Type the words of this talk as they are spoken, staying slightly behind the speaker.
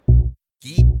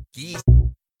Ang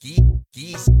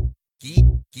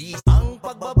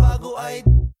pagbabago ay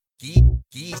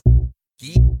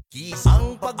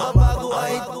ang pagbabago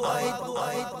ay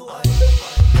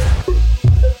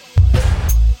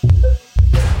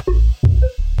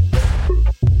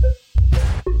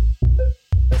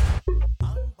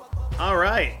All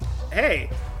right.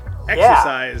 Hey,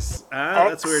 exercise.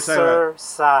 That's what we were talking about.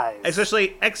 Exercise.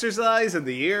 Especially exercise in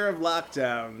the year of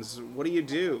lockdowns. What do you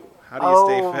do? How do you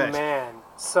stay fit? Oh, man.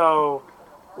 So,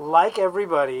 like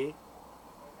everybody,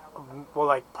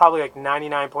 well, probably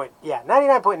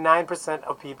 99.9%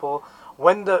 of people,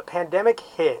 when the pandemic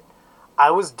hit,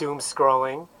 I was doom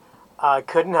scrolling.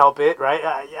 Couldn't help it,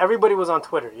 right? Everybody was on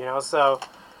Twitter, so,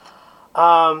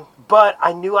 but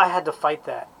I knew I had to fight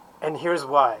that. And here's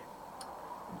why.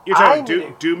 You're talking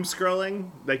doom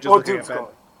scrolling? Like just looking doom at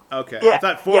scrolling. Okay. Yeah,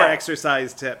 I thought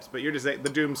exercise tips, but you're just saying the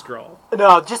doom scroll.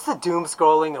 No, just the doom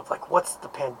scrolling of what's the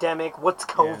pandemic? What's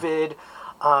COVID?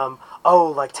 Yeah.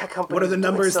 Tech companies. What are the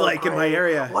numbers like in my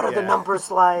area? What are the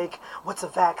numbers like? What's a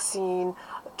vaccine?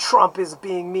 Trump is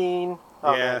being mean.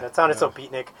 Oh man, that sounded so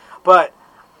beatnik. But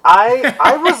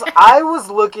I was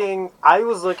looking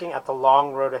at the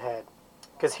long road ahead.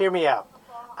 Because hear me out.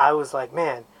 I was like,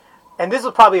 man, and this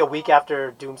was probably a week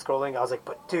after doom scrolling. I was like,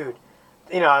 but dude,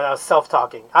 I was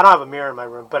self-talking. I don't have a mirror in my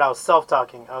room, but I was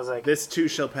self-talking. I was like, this too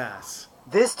shall pass.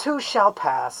 This too shall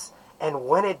pass, and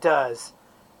when it does,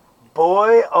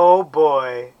 boy, oh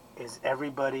boy, is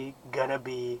everybody gonna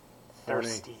be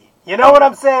thirsty. Horny. You know what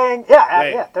I'm saying?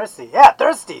 Yeah, thirsty. Yeah,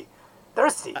 thirsty.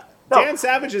 Thirsty. No. Dan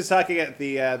Savage is talking at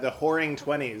the whoring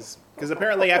 20s, because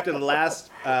apparently after the last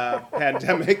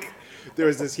pandemic, there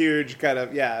was this huge kind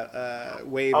of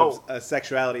wave of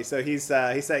sexuality. So he's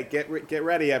like, get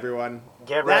ready, everyone.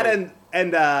 Get ready. That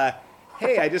and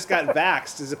hey, I just got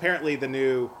vaxxed is apparently the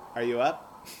new. Are you up?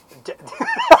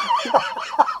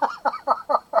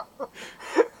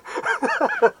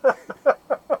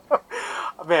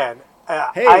 Man,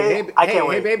 I can't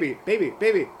wait. Hey,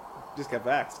 baby, just got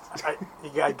vaxxed.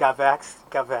 You got vaxxed?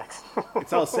 Got vaxxed.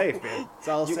 It's all safe, man. It's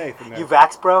all safe in there. You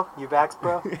vaxxed, bro?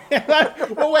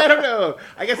 Well, I don't know.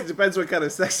 I guess it depends what kind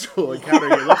of sexual encounter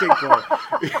you're looking for.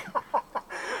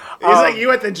 It's like you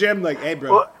at the gym, like, hey,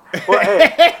 bro. Well,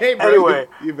 hey, bro, anyway,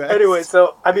 you vaxxed? Anyway,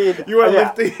 so I mean, you want to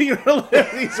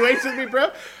lift these weights with me,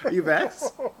 bro? You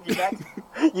vaxxed?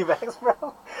 You vaxxed,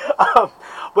 bro?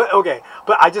 But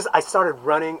I started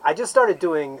running. I just started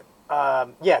doing,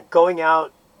 going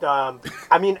out.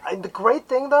 I mean, the great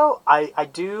thing though,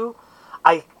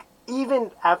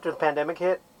 even after the pandemic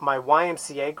hit, my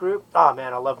YMCA group, oh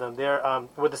man, I love them. They're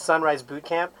with the Sunrise Boot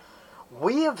Camp.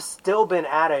 We have still been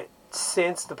at it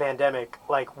since the pandemic.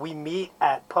 Like, we meet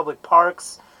at public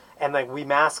parks and we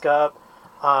mask up.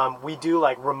 We do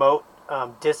remote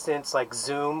distance,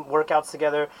 Zoom workouts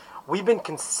together. We've been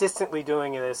consistently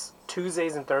doing this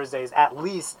Tuesdays and Thursdays at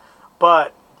least,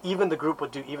 but even the group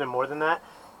would do even more than that.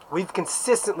 We've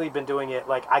consistently been doing it.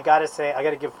 I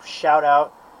gotta give a shout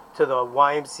out to the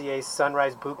YMCA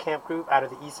Sunrise Boot Camp group out of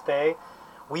the East Bay.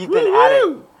 We've been at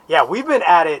it. Yeah, we've been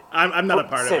at it. I'm not a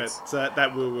part of it, so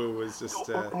that woo-woo was just...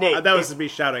 Nate, that was me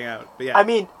shouting out, but yeah. I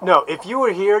mean, no, if you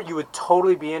were here, you would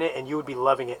totally be in it, and you would be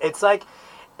loving it. It's like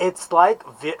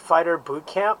Vit Fighter Boot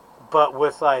Camp, but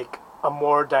with, a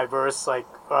more diverse,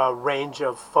 range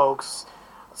of folks,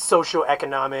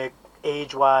 socioeconomic,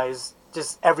 age-wise,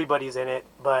 just everybody's in it.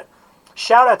 But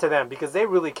shout out to them, because they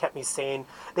really kept me sane.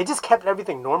 They just kept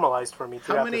everything normalized for me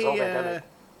throughout this whole pandemic.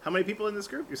 How many people in this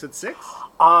group? You said 6?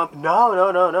 No.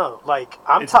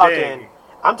 I'm talking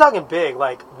big.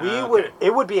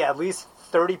 It would be at least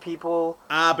 30 people.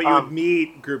 But you would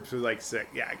meet groups with 6.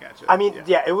 Yeah, I gotcha. I mean,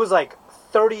 it was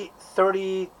 30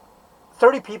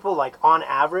 people on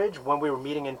average when we were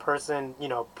meeting in person,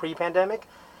 pre-pandemic.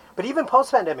 But even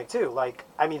post-pandemic too.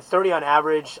 30 on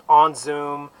average on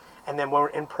Zoom, and then when we're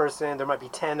in person, there might be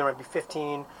 10, there might be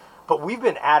 15. But we've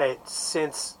been at it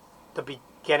since the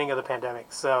beginning of the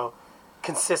pandemic, so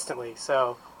consistently.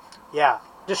 So, yeah,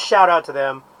 just shout out to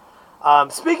them.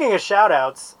 Speaking of shout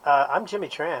outs, I'm Jimmy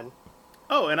Tran.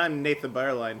 Oh, and I'm Nathan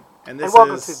Byerline. And this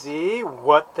welcome is... to the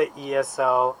What the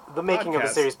ESL, the Making of a Podcast.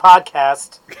 Series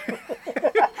podcast.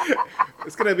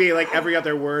 It's going to be every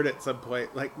other word at some point.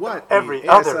 What? Every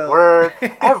other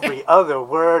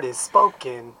word is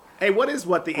spoken. Hey, what is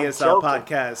What the ESL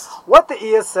podcast? What the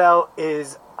ESL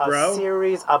is Bro?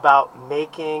 series about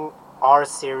making our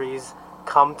series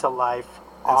come to life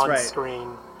on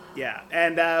screen. Yeah,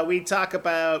 and we talk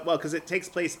about, because it takes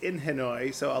place in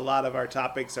Hanoi, so a lot of our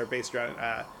topics are based around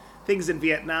things in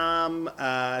Vietnam,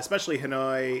 especially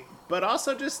Hanoi, but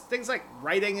also just things like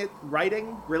writing,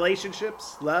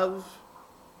 relationships, love.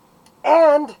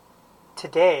 And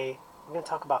today we're going to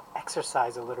talk about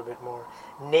exercise a little bit more.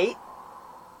 Nate,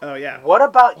 Oh yeah. what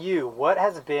about you? What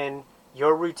has been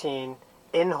your routine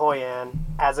in Hoi An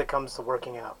as it comes to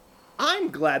working out?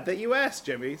 I'm glad that you asked,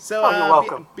 Jimmy. So, you're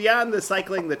welcome. Beyond the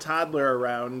cycling the toddler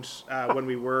around when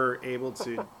we were able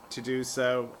to do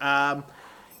so,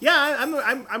 yeah, I'm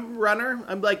a runner.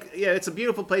 I'm like, yeah, it's a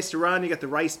beautiful place to run. You got the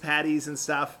rice paddies and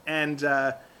stuff, and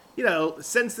you know,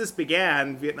 since this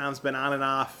began, Vietnam's been on and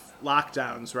off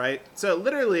lockdowns, right? So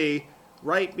literally,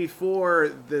 right before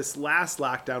this last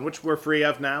lockdown, which we're free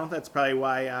of now, that's probably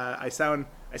why I sound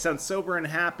sober and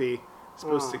happy, as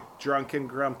opposed to drunk and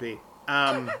grumpy.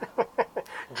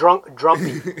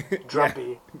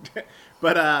 Drumpy.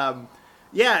 But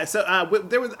yeah, so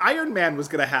there was Iron Man was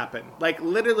gonna happen, like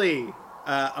literally.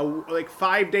 Like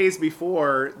 5 days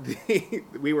before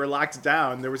we were locked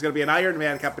down, there was going to be an Iron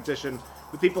Man competition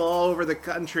with people all over the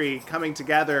country coming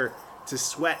together to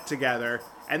sweat together,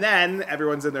 and then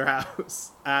everyone's in their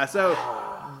house. So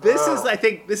this is, I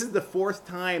think, this is the fourth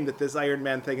time that this Iron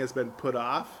Man thing has been put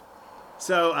off.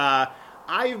 So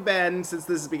I've been, since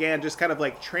this began, just kind of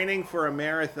like training for a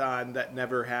marathon that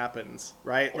never happens,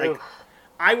 right? Like.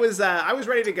 I was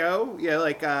ready to go. You know,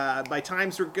 like my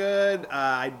times were good.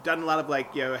 I'd done a lot of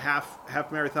like, you know,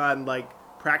 half marathon like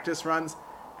practice runs,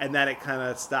 and then it kind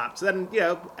of stopped. So then, you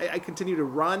know, I continue to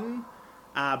run,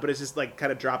 but it's just like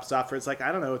kind of drops off. Where it's like,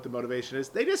 I don't know what the motivation is.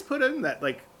 They just put in that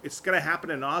like it's gonna happen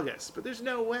in August, but there's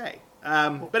no way.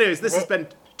 But anyways, this has been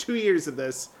 2 years of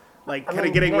this, like kind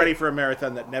of getting ready for a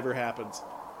marathon that never happens.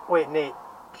 Wait, Nate,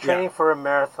 training for a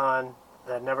marathon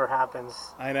that never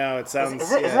happens. I know, it sounds.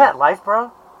 Isn't that life,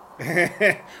 bro?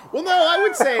 Well, no, I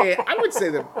would say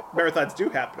that marathons do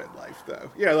happen in life, though.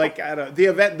 You know, like I don't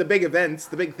know, the big events,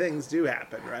 the big things do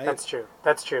happen, right? That's true.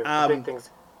 The big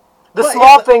things. The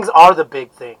small things are the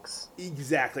big things.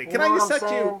 Exactly. Can I just talk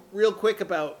to you real quick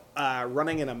about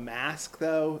running in a mask,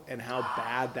 though, and how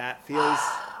bad that feels?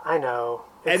 I know.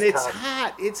 It's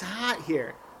hot. It's hot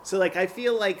here. So, like, I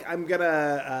feel like I'm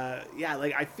gonna,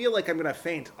 I feel like I'm gonna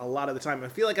faint a lot of the time. I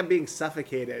feel like I'm being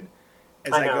suffocated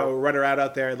as I go run around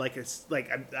out there. Like, it's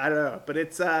like, I don't know, but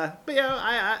it's, but you know,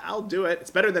 I'll do it. It's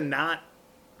better than not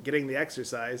getting the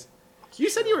exercise.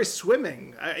 You said you were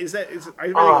swimming. Are you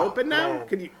really open now? Man.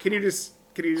 Can you just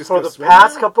for go the swim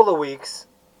past now? couple of weeks,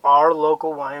 our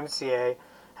local YMCA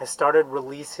has started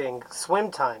releasing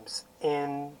swim times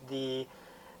in the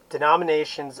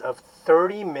denominations of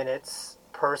 30 minutes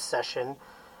per session.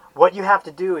 What you have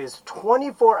to do is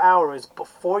 24 hours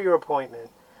before your appointment,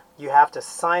 you have to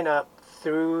sign up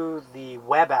through the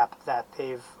web app that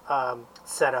they've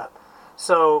set up.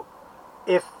 So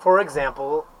if, for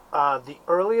example, the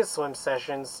earliest swim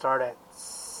sessions start at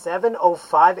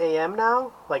 7:05 a.m.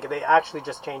 now, like they actually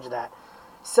just changed that,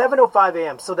 7:05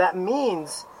 a.m. So that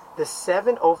means the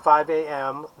 7:05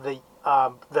 a.m.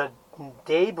 the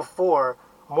day before,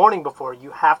 morning before,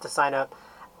 you have to sign up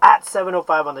at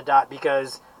 7:05 on the dot,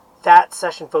 because that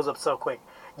session fills up so quick.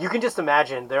 You can just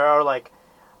imagine there are like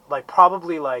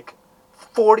probably like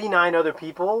 49 other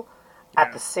people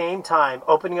at the same time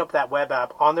opening up that web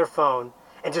app on their phone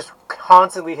and just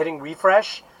constantly hitting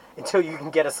refresh until you can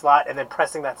get a slot and then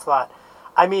pressing that slot.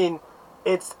 I mean,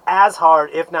 it's as hard,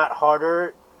 if not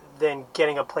harder, than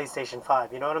getting a PlayStation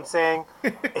 5. You know what I'm saying?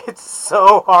 It's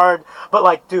so hard. But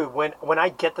like, dude, when I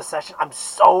get the session, I'm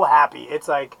so happy. It's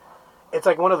like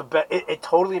one of the best. It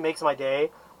totally makes my day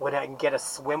when I can get a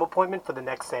swim appointment for the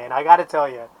next day. And I got to tell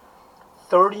you,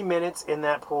 30 minutes in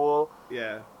that pool.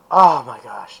 Yeah. Oh my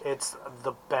gosh, it's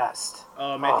the best.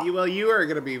 Oh man, you are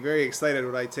going to be very excited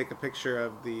when I take a picture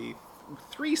of the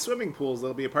 3 swimming pools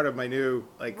that'll be a part of my new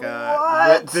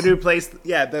the new place.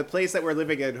 Yeah, the place that we're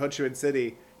living in, Ho Chi Minh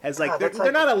City, has like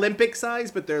they're not Olympic size,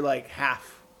 but they're like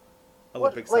half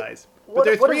Olympic size. But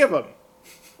there are 3 of them.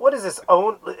 What is this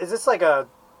owned? Is this like a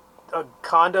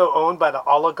condo owned by the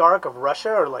oligarch of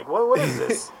Russia, or like what is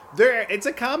this? It's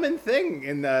a common thing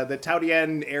in the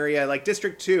Taotian area. Like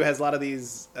District 2 has a lot of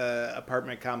these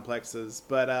apartment complexes,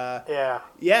 but I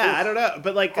don't know.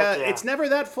 But like it's never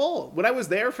that full. When I was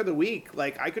there for the week,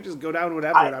 like I could just go down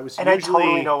whenever, and I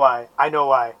totally know why. I know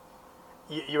why.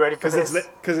 You ready for this?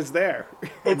 Because it's there.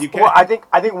 Well, I think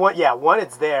one,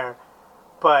 it's there,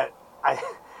 but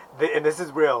and this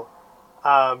is real,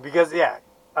 because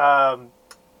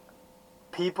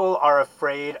people are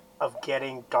afraid of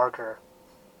getting darker.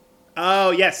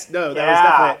 Oh yes, no, that was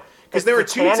definitely because there were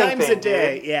 2 times a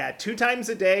day. Dude. Yeah, 2 times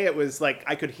a day. It was like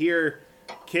I could hear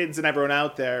kids and everyone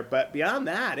out there, but beyond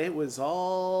that, it was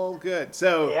all good.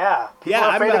 So people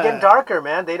are afraid of getting darker,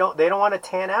 man. They don't want to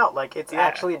tan out. Like it's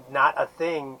actually not a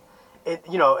thing.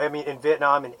 In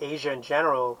Vietnam and Asia in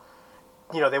general,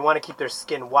 they want to keep their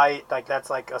skin white. Like that's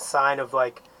like a sign of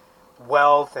like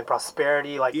wealth and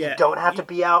prosperity. Like you don't have to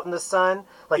be out in the sun.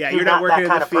 Like you're not working that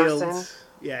kind in the of fields. person.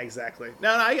 Yeah, exactly.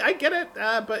 No, I get it.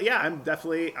 But yeah, I'm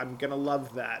gonna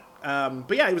love that.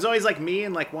 But yeah, it was always like me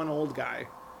and like one old guy,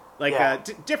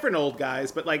 like different old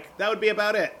guys. But like that would be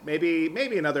about it.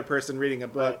 Maybe another person reading a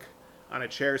book on a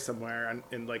chair somewhere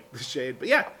in like the shade. But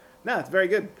yeah, no, it's very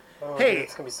good. Oh, hey, dude,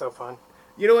 it's gonna be so fun.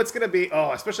 You know what's gonna be?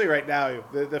 Oh, especially right now,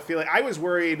 the feeling. I was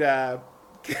worried.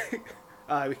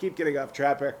 We keep getting off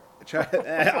topic.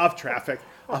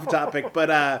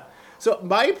 But so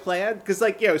my plan, because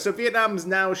like so Vietnam's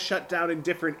now shut down in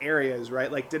different areas,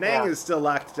 right? Like Da Nang is still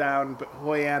locked down, but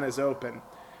Hoi An is open.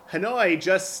 Hanoi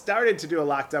just started to do a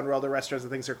lockdown where all the restaurants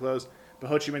and things are closed, but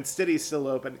Ho Chi Minh City's still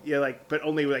open. But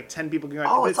only like 10 people going.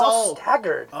 Oh, it's all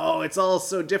staggered. Oh, it's all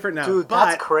so different now. Dude,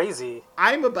 that's crazy.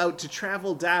 I'm about to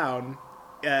travel down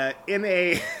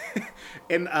in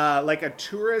like a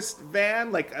tourist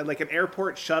van, like an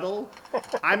airport shuttle.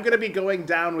 I'm gonna be going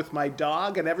down with my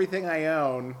dog and everything I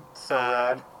own. So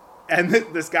rad. And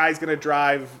this guy's gonna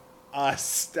drive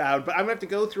us down. But I'm gonna have to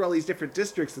go through all these different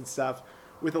districts and stuff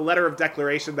with a letter of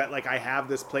declaration that like I have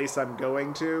this place I'm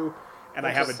going to and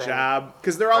I have a job.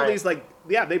 Because there are all these like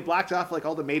they blocked off like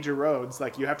all the major roads.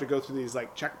 Like you have to go through these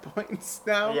like checkpoints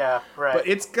now. Yeah, right. But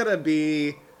it's gonna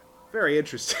be very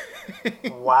interesting.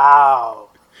 Wow.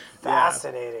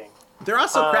 Fascinating. Yeah. They're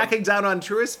also cracking down on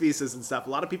tourist visas and stuff. A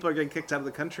lot of people are getting kicked out of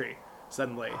the country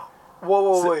suddenly.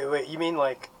 Wait. You mean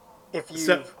like if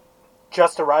you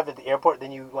just arrived at the airport,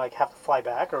 then you like have to fly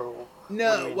back? Or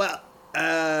no, well,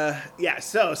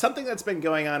 so something that's been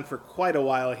going on for quite a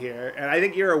while here, and I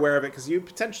think you're aware of it because you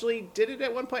potentially did it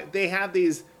at one point. They have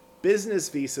these business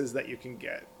visas that you can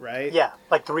get, right? Yeah,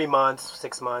 like 3 months,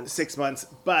 6 months. 6 months,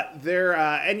 but they're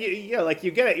and like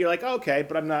you get it. You're like, oh, okay,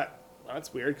 but I'm not. Well,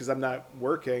 that's weird because I'm not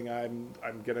working. I'm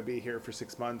gonna be here for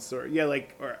 6 months,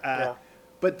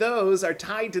 But those are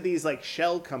tied to these like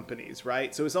shell companies,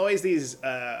 right? So it's always these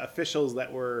officials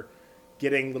that were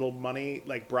getting little money,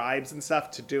 like bribes and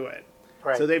stuff, to do it.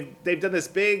 Right. So they've done this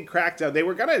big crackdown. They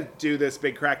were gonna do this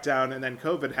big crackdown, and then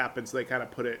COVID happened, so they kind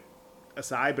of put it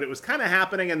aside, but it was kind of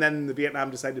happening, and then the Vietnam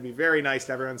decided to be very nice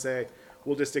to everyone, say,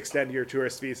 we'll just extend your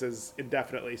tourist visas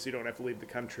indefinitely so you don't have to leave the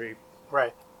country.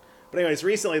 Right. But anyways,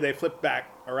 recently they flipped back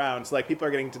around, so like people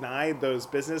are getting denied those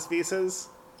business visas.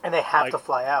 And they have to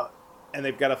fly out. And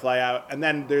they've got to fly out. And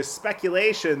then there's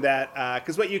speculation that,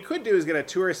 because what you could do is get a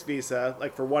tourist visa,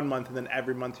 like for 1 month, and then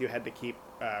every month you had to keep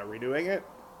renewing it.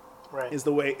 Right. Is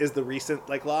the recent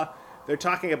like law. They're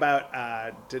talking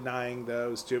about denying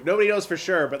those too. Nobody knows for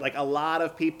sure, but like a lot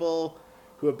of people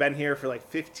who have been here for like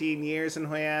 15 years in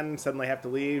Hoi An suddenly have to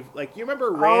leave. Like, you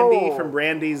remember Randy from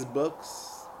Randy's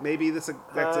Books? Maybe that's it.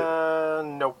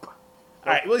 Nope. All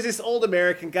right. Well, he's this old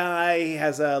American guy. He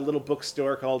has a little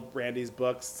bookstore called Randy's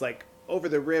Books. It's like over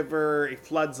the river. It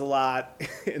floods a lot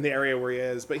in the area where he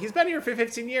is. But he's been here for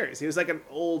 15 years. He was like an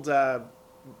old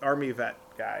army vet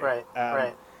guy. Right,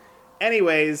 right.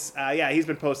 Anyways, he's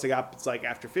been posting up. It's like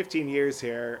after 15 years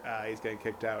here, he's getting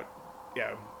kicked out.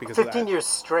 Because 15 of that. years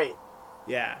straight.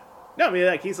 Yeah. No, I mean,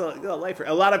 like, he's a lifer.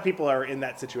 A lot of people are in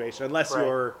that situation, unless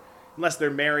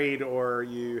they're married or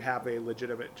you have a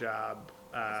legitimate job.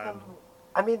 I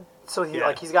mean, so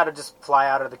he's got to just fly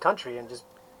out of the country and just.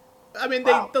 I mean,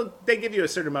 they give you a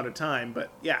certain amount of time,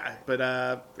 but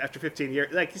after 15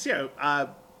 years, like,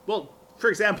 for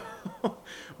example,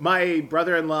 my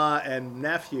brother-in-law and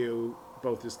nephew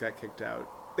both just got kicked out.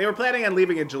 They were planning on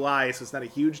leaving in July, so it's not a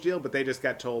huge deal, but they just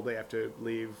got told they have to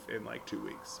leave in like 2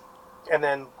 weeks. And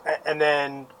then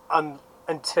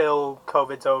until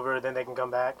COVID's over, then they can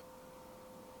come back?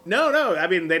 No. I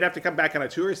mean, they'd have to come back on a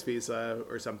tourist visa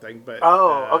or something. But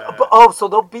so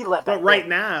they'll be let back. But right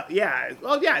now, yeah.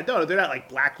 Well, yeah. No, they're not like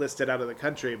blacklisted out of the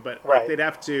country, but like, they'd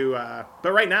have to.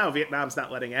 But right now, Vietnam's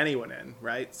not letting anyone in,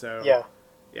 right? So yeah.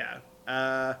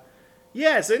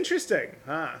 It's interesting,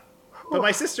 huh? But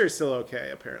my sister's still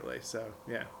okay, apparently. So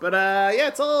yeah. But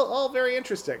it's all very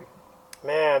interesting.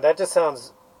 Man, that just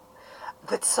sounds.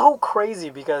 That's so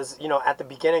crazy because, at the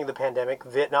beginning of the pandemic,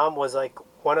 Vietnam was like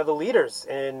one of the leaders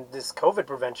in this COVID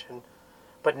prevention.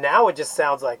 But now it just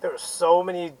sounds like there are so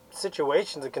many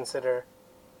situations to consider.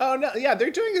 Oh, no, yeah, they're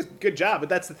doing a good job, but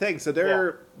that's the thing. So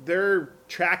their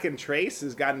track and trace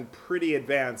has gotten pretty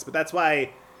advanced, but that's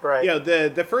why,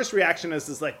 the first reaction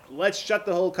is like, let's shut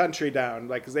the whole country down,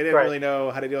 like, because they didn't really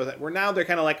know how to deal with it. Now they're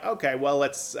kind of like, okay, well,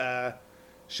 let's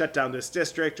shut down this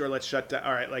district, or let's shut down.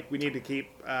 All right, like, we need to keep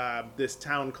this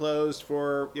town closed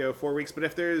for 4 weeks. But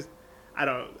if there's,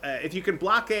 if you can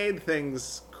blockade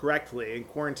things correctly and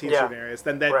quarantine certain areas,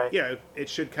 then that it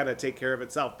should kind of take care of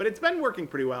itself. But it's been working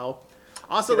pretty well.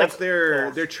 Also, See, like yeah.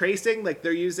 they're tracing, like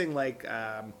they're using like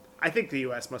I think the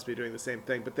U.S. must be doing the same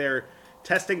thing, but they're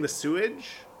testing the sewage,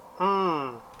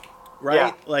 right?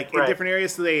 Yeah, Like in different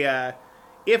areas. So they,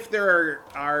 if there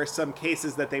are some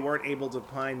cases that they weren't able to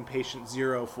find patient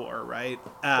 0 for, right?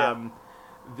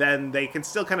 Then they can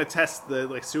still kind of test the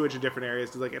like sewage in different areas.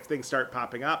 Because like if things start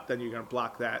popping up, then you're gonna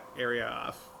block that area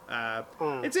off.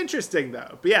 It's interesting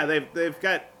though, but yeah, they've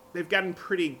gotten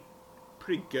pretty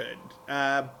good.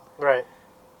 Right.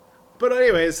 But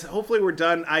anyways, hopefully we're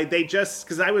done.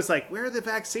 Because I was like, where are the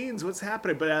vaccines? What's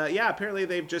happening? But yeah, apparently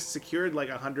they've just secured like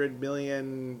 100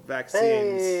 million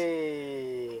vaccines.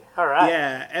 Hey, all right.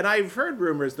 Yeah, and I've heard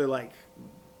rumors they're like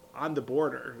on the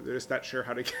border. They're just not sure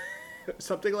how to get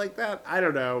something like that. I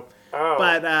don't know. Oh.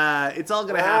 But it's all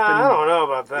gonna happen. I don't know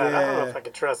about that. Yeah. I don't know if I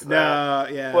can trust that. No,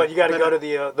 yeah. What, you got to go to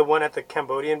the one at the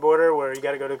Cambodian border where you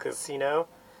got to go to a casino?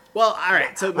 Well, all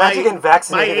right. So Imagine getting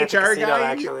vaccinated my at the HR casino, guy,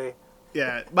 actually.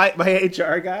 yeah, my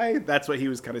HR guy, that's what he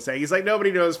was kind of saying. He's like,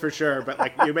 nobody knows for sure, but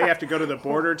like you may have to go to the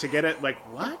border to get it. Like,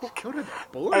 what? Go to the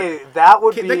border? Hey, that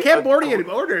would be the Cambodian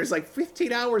border is like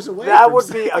 15 hours away. That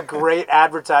would be a great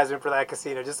advertisement for that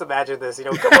casino. Just imagine this,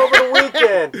 come over the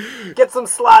weekend, get some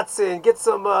slots in, get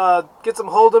some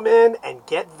hold'em in, and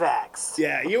get vaxxed.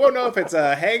 Yeah, you won't know if it's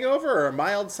a hangover or a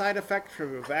mild side effect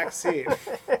from a vaccine.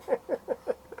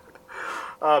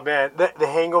 Oh man, the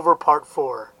Hangover Part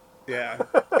 4. Yeah.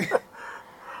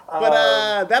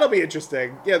 But that'll be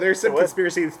interesting. Yeah, there's some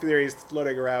conspiracy theories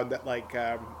floating around that like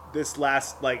this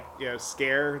last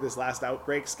scare, this last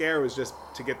outbreak scare was just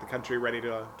to get the country ready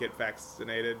to get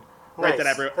vaccinated. Right,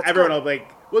 Nice. that everyone will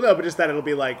like. Well, no, but just that it'll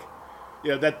be like,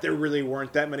 that there really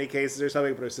weren't that many cases or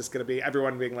something, but it's just going to be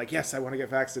everyone being like, yes, I want to get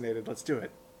vaccinated. Let's do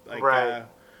it. Like, right.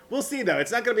 We'll see though.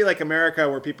 It's not going to be like America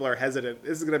where people are hesitant.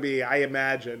 This is going to be, I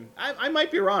imagine. I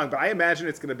might be wrong, but I imagine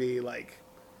it's going to be like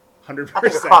 100%. I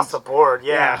think across the board,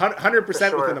 yeah. 100%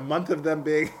 sure. within a month of them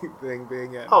being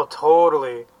in. Oh,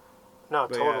 totally. No,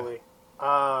 But totally.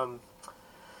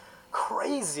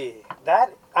 Crazy.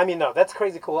 That's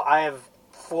crazy cool. I have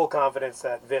full confidence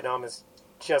that Vietnam is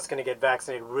just going to get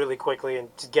vaccinated really quickly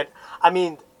and to get.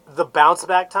 The bounce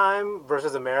back time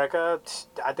versus America,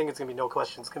 I think it's going to be no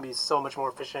question. It's going to be so much more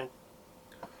efficient.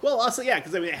 Well, also, yeah,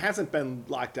 because it hasn't been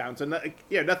locked down, so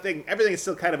nothing. Everything is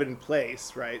still kind of in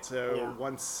place, right? So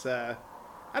once, I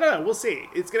don't know, we'll see.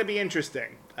 It's going to be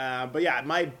interesting. But yeah,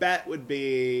 my bet would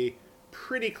be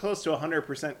pretty close to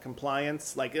 100%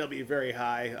 compliance. Like it'll be very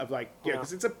high of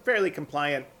because it's a fairly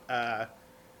compliant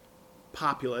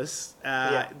populace.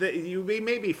 You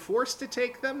may be forced to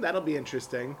take them. That'll be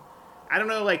interesting. I don't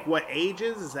know, what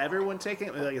ages is everyone taking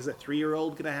it? Like, is a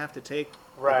 3-year-old going to have to take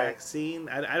the vaccine?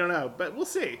 I don't know, but we'll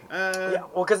see.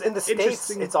 Because in the States,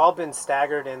 it's all been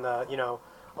staggered in the,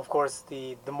 of course,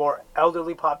 the more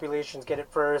elderly populations get it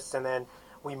first, and then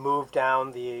we move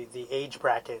down the age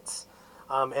brackets.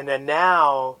 And then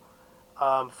now,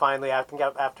 finally, I think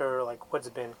after, what's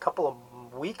it been, a couple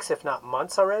of weeks, if not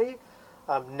months already,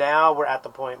 now we're at the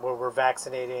point where we're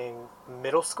vaccinating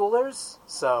middle schoolers,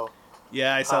 so...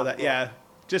 Yeah, I saw that. Yeah,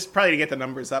 just probably to get the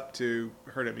numbers up to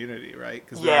herd immunity, right?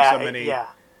 Because there are so many. Yeah.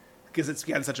 Because it's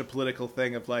become such a political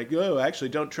thing of actually,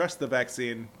 don't trust the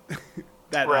vaccine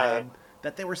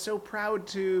that they were so proud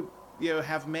to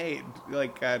have made,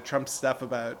 Trump's stuff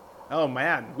about. Oh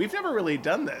man, we've never really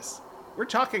done this. We're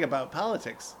talking about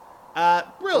politics.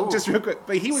 Just real quick,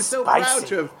 but he was so proud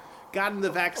to have gotten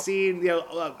the vaccine.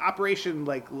 Operation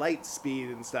Light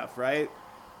Speed and stuff, right?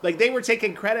 They were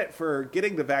taking credit for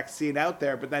getting the vaccine out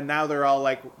there, but then now they're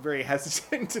all very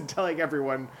hesitant and telling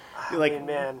everyone,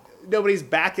 nobody's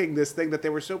backing this thing that they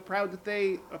were so proud that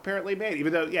they apparently made,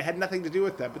 even though it had nothing to do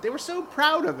with them. But they were so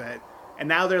proud of it, and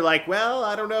now they're like, well,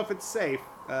 I don't know if it's safe.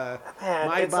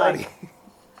 My body.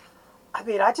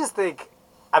 I just think,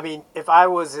 if I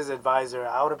was his advisor,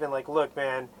 I would have been like, look,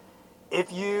 man,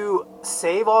 if you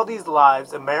save all these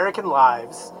lives, American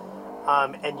lives,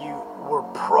 and you were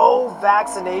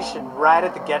pro-vaccination right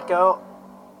at the get-go,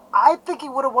 I think he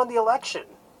would have won the election.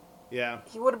 Yeah.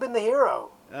 He would have been the hero.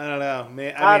 I don't know.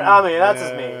 That's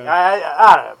just me.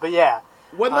 I don't know, but yeah.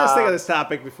 One last thing on this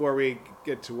topic before we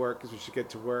get to work, because we should get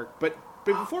to work. But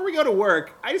before we go to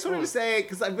work, I just wanted to say,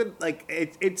 because I've been,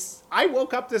 I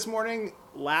woke up this morning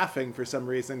laughing for some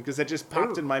reason, because it just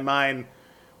popped in my mind.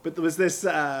 But there was this...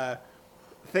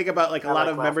 think about a lot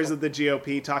of members of the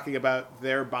GOP talking about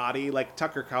their body, like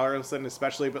Tucker Carlson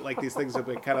especially, but these things have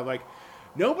been kind of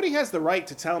nobody has the right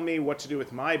to tell me what to do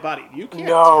with my body. You can't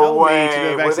No tell way. me to do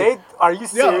a Were vaccine. are you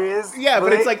serious? Yeah, Were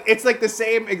but they- it's like the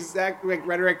same exact like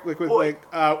rhetoric like with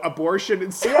abortion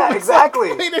and stuff. Yeah, It's exactly.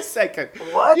 Like, wait a second.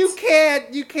 What? You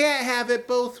can't have it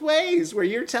both ways. Where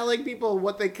you're telling people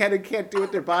what they can and can't do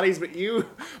with their bodies, but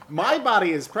my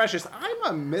body is precious. I'm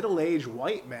a middle-aged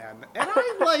white man, and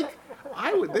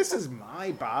this is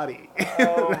my body.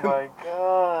 Oh my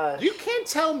gosh. You can't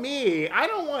tell me. I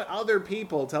don't want other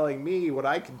people telling me what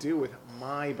I can do with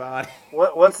my body.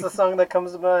 What's the song that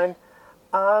comes to mind?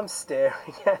 I'm staring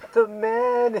at the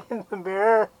man in the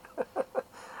mirror.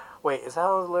 Wait, is that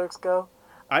how the lyrics go?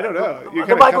 I don't know.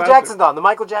 The Michael Jackson song. The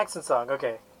Michael Jackson song.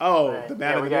 Okay. Oh, Right. the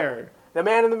man in the mirror. The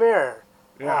man in the mirror.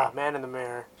 Yeah. Ah, man in the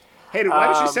mirror. Hey, dude, why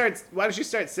don't you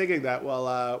start singing that while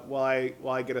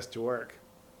I get us to work?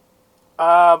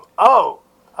 Let's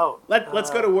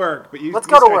go to work, but you let's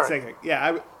you go to start work. singing.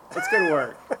 Yeah, let's go to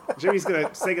work. Jimmy's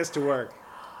gonna sing us to work.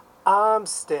 I'm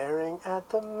staring at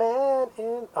the man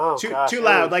in. Oh gosh. Too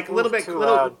loud, like a little bit, too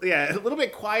loud. a little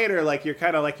bit quieter. Like you're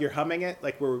kind of like you're humming it,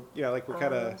 like we're kind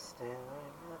I'm of. staring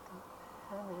at the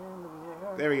man in the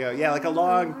mirror. There we go. Yeah, like a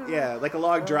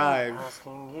long drive.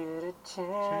 Asking you to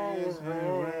change his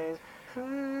ways.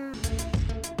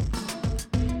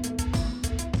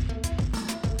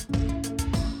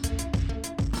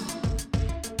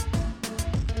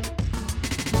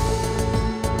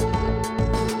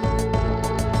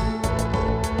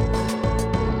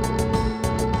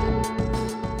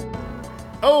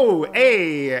 Oh,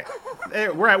 hey,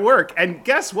 we're at work, and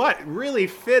guess what? Really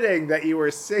fitting that you were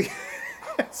singing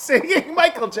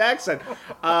Michael Jackson,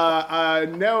 a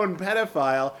known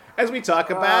pedophile, as we talk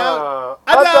about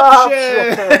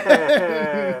adoption.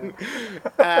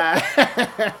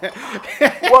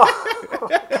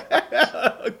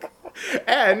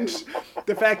 And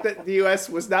the fact that the U.S.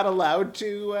 was not allowed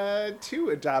to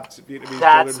adopt Vietnamese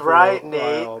That's children. right,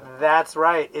 Nate. That's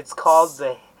right. It's called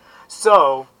the.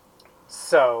 So.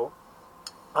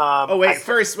 Oh wait!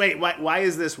 First, wait. Why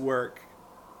is this work?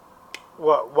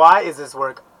 Why is this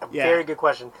work? Yeah. Very good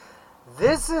question.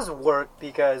 This is work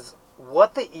because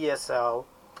what the ESL,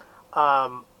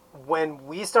 when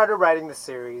we started writing the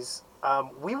series,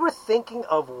 we were thinking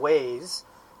of ways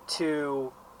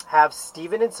to have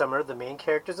Steven and Summer, the main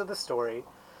characters of the story,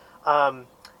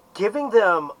 giving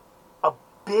them a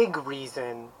big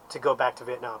reason to go back to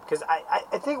Vietnam. Because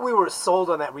I think we were sold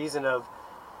on that reason of,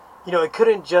 it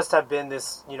couldn't just have been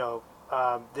this,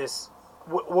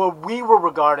 what we were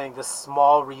regarding the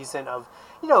small reason of,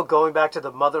 going back to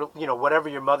the mother, whatever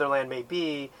your motherland may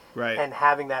be, right, and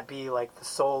having that be like the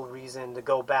sole reason to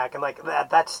go back, and like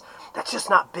that's just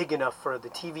not big enough for the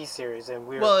TV series, and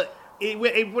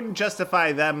it wouldn't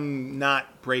justify them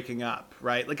not breaking up,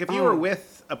 right? Like if you were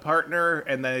with a partner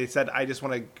and they said, "I just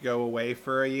want to go away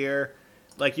for a year."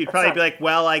 Like, you'd probably be like,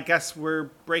 well, I guess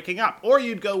we're breaking up. Or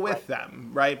you'd go with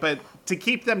them, right? But to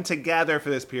keep them together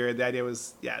for this period, the idea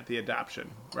was, the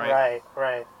adoption, right?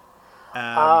 Right.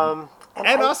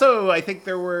 And also, I think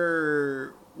there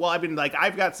were... Well, I mean, like,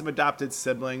 I've got some adopted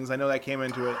siblings. I know that came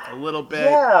into it a little bit.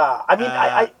 Yeah. I mean,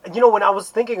 I when I was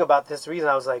thinking about this reason,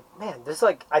 I was like, man,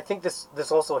 I think this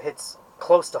also hits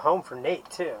close to home for Nate,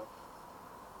 too.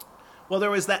 Well,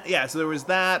 there was that. Yeah, so there was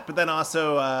that. But then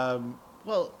also...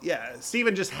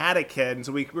 Steven just had a kid, and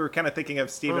so we were kind of thinking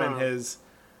of Steven and his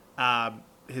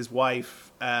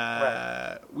wife.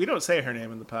 Right. We don't say her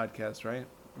name in the podcast, right?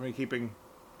 Are we keeping...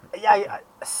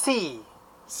 C.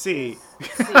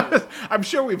 I'm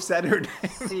sure we've said her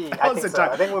name. C. I think so.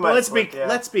 I think we might. But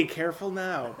let's be careful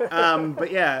now.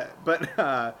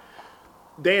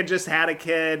 They had just had a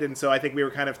kid, and so I think we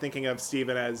were kind of thinking of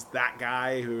Steven as that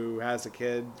guy who has a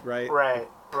kid, right? Right.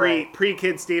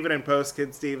 Pre-kid Steven and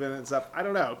post-kid Steven and stuff. I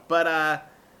don't know. But,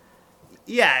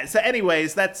 so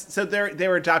anyways, they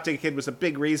were adopting a kid was a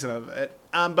big reason of it.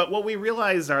 But what we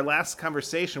realized our last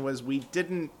conversation was we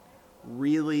didn't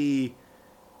really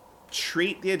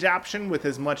treat the adoption with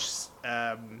as much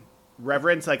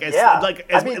reverence,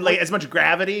 as much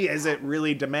gravity as it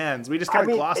really demands. We just kind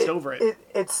of glossed over it.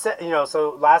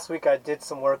 So last week I did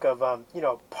some work of,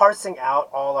 parsing out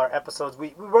all our episodes.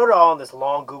 We wrote it all in this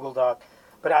long Google Doc.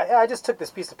 But I just took this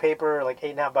piece of paper, like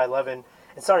 8.5 by 11,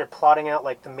 and started plotting out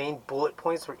like the main bullet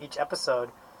points for each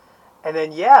episode. And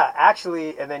then,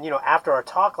 after our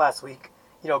talk last week,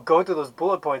 going through those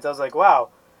bullet points, I was like, wow,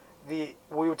 we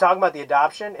were talking about the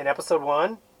adoption in episode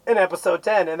 1 and episode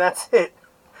 10, and that's it.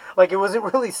 Like, it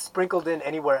wasn't really sprinkled in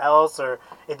anywhere else, or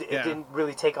it didn't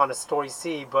really take on a story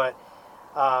C. But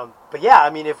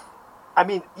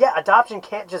adoption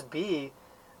can't just be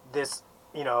this,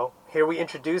 here we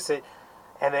introduce it,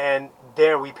 and then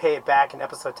there we pay it back in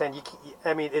episode 10.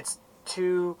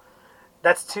 too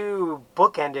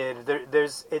bookended.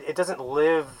 It doesn't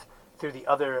live through the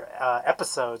other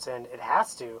episodes, and it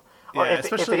has to, or Yeah,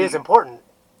 if it is important.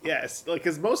 Yes, like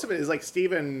because most of it is like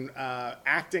Steven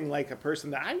acting like a person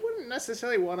that I wouldn't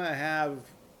necessarily want to have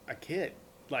a kid.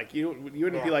 Like you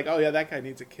wouldn't be like, oh yeah, that guy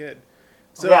needs a kid.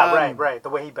 So, yeah, right. The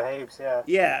way he behaves, yeah.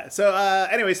 Yeah. So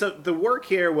anyway, so the work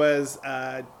here was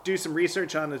do some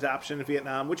research on adoption in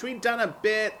Vietnam, which we'd done a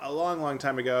bit a long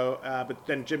time ago. But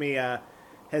then Jimmy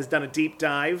has done a deep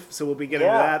dive, so we'll be getting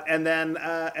to that, and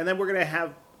then we're gonna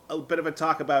have a bit of a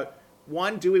talk about.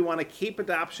 One, do we want to keep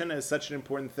adoption as such an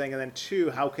important thing? And then two,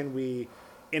 how can we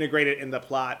integrate it in the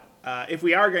plot? If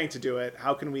we are going to do it,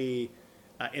 how can we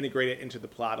integrate it into the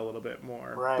plot a little bit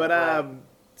more? Right, but right.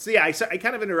 So yeah, I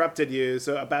kind of interrupted you.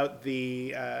 So about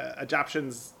the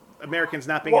adoptions, Americans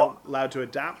not being allowed to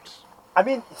adopt. I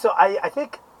mean, so I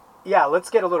think, yeah,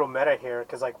 let's get a little meta here,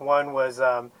 because like one was,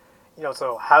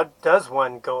 so how does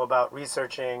one go about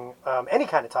researching any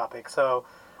kind of topic? So,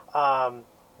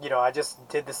 I just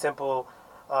did the simple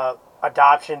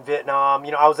adoption, Vietnam.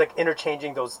 I was like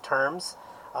interchanging those terms.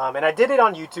 And I did it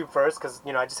on YouTube first because,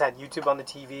 I just had YouTube on the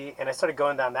TV, and I started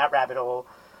going down that rabbit hole.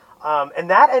 And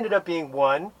that ended up being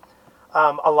one.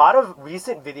 A lot of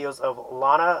recent videos of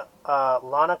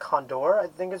Lana Condor, I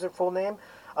think is her full name.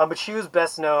 But she was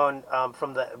best known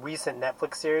from the recent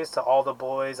Netflix series To All the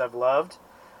Boys I've Loved.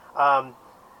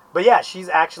 But yeah, she's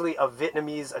actually a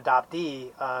Vietnamese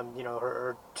adoptee.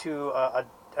 Her two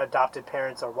adopted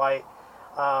parents are white.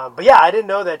 But yeah, I didn't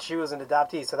know that she was an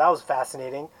adoptee, so that was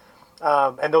fascinating.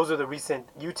 And those are the recent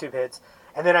YouTube hits.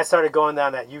 And then I started going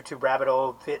down that YouTube rabbit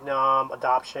hole, Vietnam,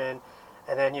 adoption.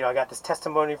 And then, I got this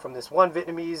testimony from this one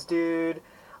Vietnamese dude.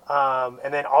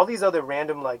 And then all these other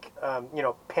random,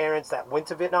 parents that went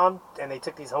to Vietnam and they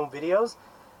took these home videos.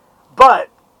 But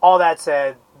all that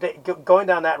said, going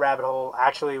down that rabbit hole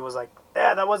actually was like,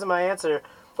 that wasn't my answer.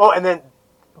 Oh,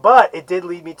 but it did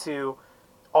lead me to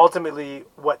ultimately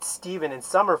what Steven and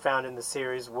Summer found in the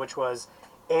series, which was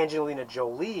Angelina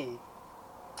Jolie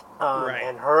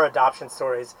and her adoption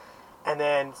stories. And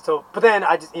then, but then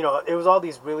I just, it was all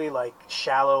these really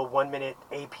shallow 1 minute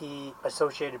AP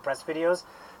Associated Press videos.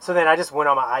 So then I just went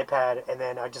on my iPad and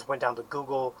then I just went down the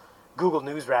Google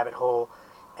News rabbit hole.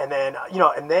 And then,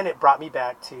 and then it brought me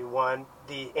back to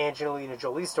the Angelina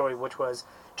Jolie story, which was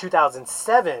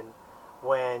 2007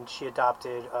 when she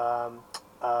adopted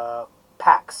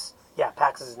Pax. Yeah,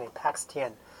 Pax is his name, Pax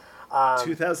Tien.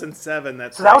 2007.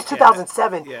 That's so. That was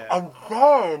 2007, yeah.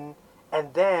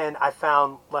 And then I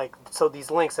found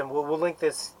these links, and we'll link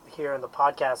this here in the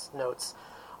podcast notes.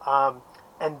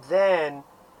 And then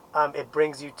it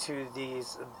brings you to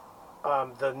these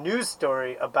the news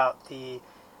story about the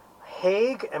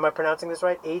Hague. Am I pronouncing this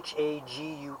right? Hague,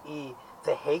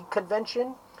 the Hague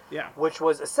Convention. Yeah. Which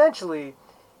was essentially,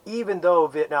 even though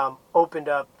Vietnam opened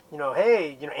up,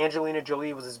 Angelina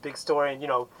Jolie was this big story,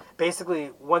 and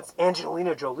basically once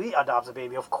Angelina Jolie adopts a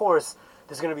baby, of course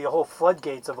there's going to be a whole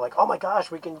floodgates of oh my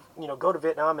gosh, we can go to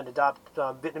Vietnam and adopt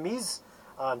Vietnamese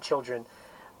children.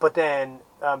 But then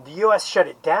the U.S. shut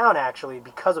it down actually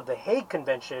because of the Hague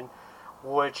Convention,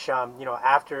 which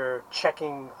after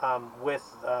checking with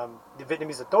the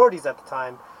Vietnamese authorities at the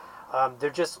time, there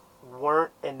just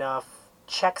weren't enough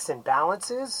checks and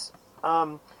balances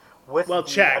with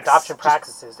checks. Adoption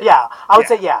practices.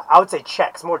 I would say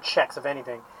checks, more checks if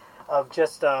anything, of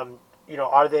just are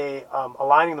they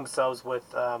aligning themselves with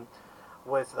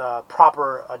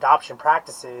proper adoption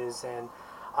practices, and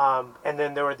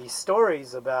then there were these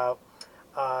stories about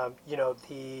the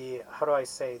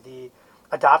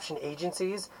adoption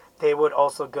agencies. They would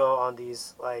also go on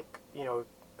these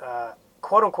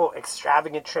quote unquote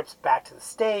extravagant trips back to the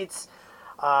States.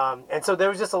 And so there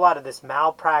was just a lot of this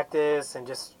malpractice and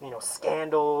just,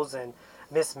 scandals and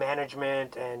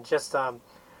mismanagement and just,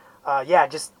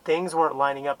 just things weren't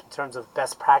lining up in terms of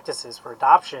best practices for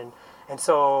adoption. And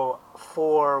so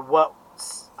for what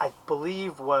I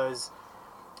believe was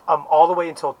all the way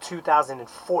until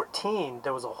 2014,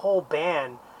 there was a whole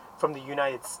ban from the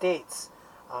United States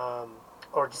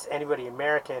or just anybody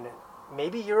American,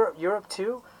 maybe Europe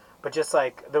too. But just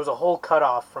there was a whole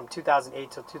cutoff from 2008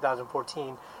 to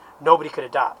 2014, nobody could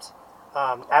adopt,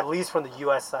 at least from the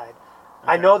U.S. side.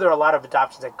 Okay. I know there are a lot of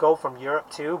adoptions that go from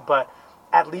Europe too, but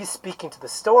at least speaking to the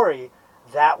story,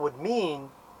 that would mean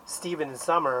Steven and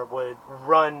Summer would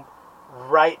run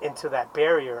right into that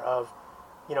barrier of,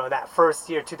 that first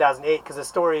year, 2008, because the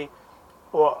story,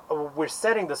 we're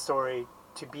setting the story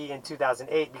to be in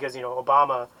 2008 because,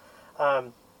 Obama...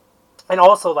 and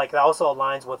also, that also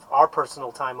aligns with our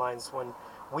personal timelines when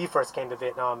we first came to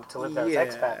Vietnam to live there as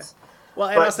expats. Well,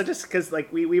 and also just because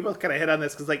like we both kind of hit on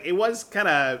this because like it was kind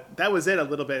of that was it a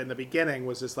little bit in the beginning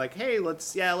was just like, hey,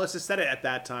 let's just set it at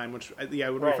that time, which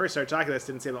when we first started talking this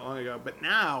didn't seem that long ago, but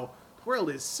now the world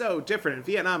is so different and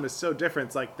Vietnam is so different.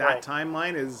 It's like that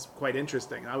timeline is quite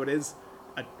interesting. How it is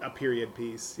a period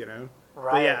piece, you know.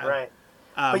 Right.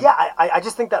 But yeah, I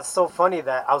just think that's so funny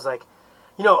that I was like,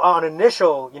 on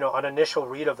initial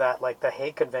read of that, like the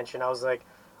Hague Convention, I was like,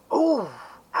 ooh,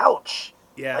 ouch.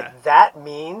 Yeah. Like that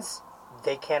means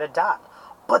they can't adopt.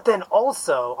 But then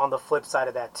also on the flip side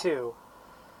of that too,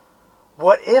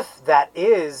 what if that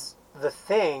is the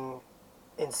thing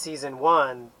in season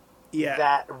 1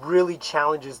 that really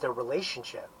challenges their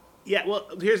relationship? Yeah, well,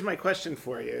 here's my question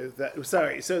for you.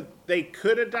 So they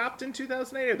could adopt in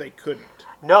 2008 or they couldn't?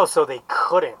 No, so they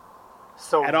couldn't.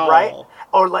 So at all.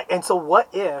 And so what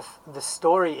if the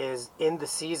story is in the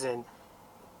season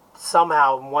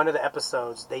somehow in one of the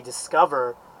episodes they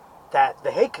discover that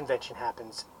the Hague Convention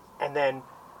happens and then,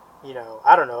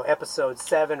 I don't know, episode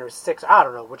 7 or 6, I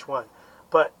don't know which one.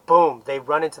 But boom, they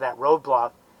run into that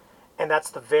roadblock and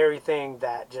that's the very thing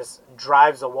that just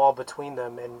drives a wall between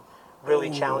them and really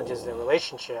challenges their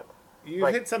relationship. You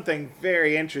hit something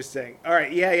very interesting. All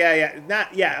right,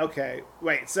 yeah. Okay,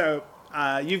 wait. So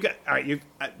you've got all right. You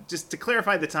just to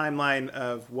clarify the timeline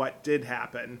of what did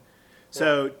happen.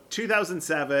 So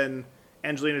 2007,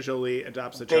 Angelina Jolie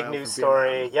adopts a child. Big news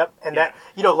story. Yep, and that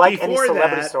like before any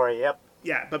celebrity story. Yep.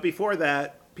 Yeah, but before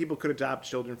that, people could adopt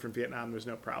children from Vietnam. There was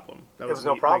no problem. There was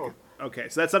no problem. Okay,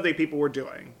 so that's something people were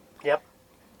doing. Yep.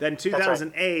 Then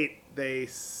 2008, they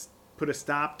put a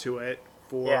stop to it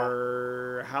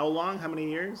for how long? How many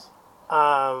years?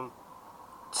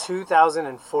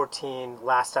 2014,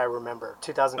 last I remember.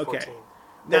 2014. Okay.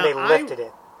 Then now, they lifted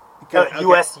it. Okay.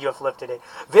 UF lifted it.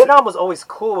 Vietnam was always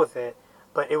cool with it,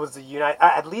 but it was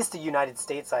at least the United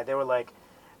States side. They were like,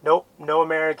 nope, no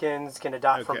Americans can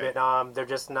adopt from Vietnam. They're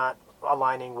just not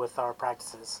aligning with our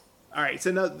practices. All right.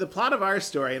 So now the plot of our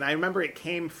story, and I remember it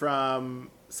came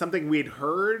from something we'd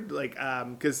heard, like,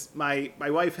 because my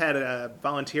wife had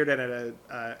volunteered at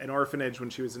an orphanage when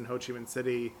she was in Ho Chi Minh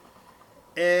City.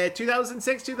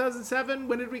 2006, 2007?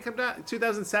 When did we come down?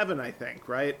 2007, I think,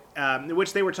 right? In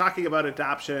which they were talking about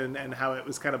adoption and how it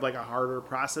was kind of like a harder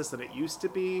process than it used to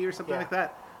be or something like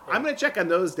that. Yeah. I'm going to check on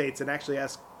those dates and actually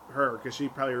ask her because she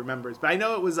probably remembers. But I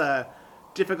know it was a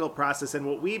difficult process, and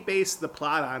what we based the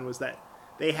plot on was that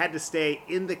they had to stay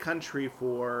in the country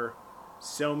for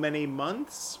so many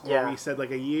months, or we said like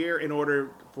a year, in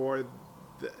order for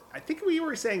I think we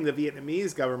were saying the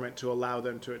Vietnamese government to allow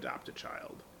them to adopt a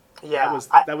child. Yeah,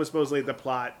 that was supposedly the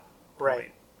plot point.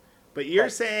 Right. But you're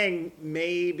saying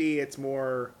maybe it's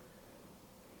more.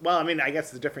 Well, I mean, I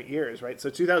guess the different years, right? So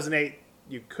 2008,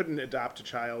 you couldn't adopt a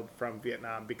child from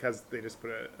Vietnam because they just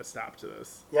put a stop to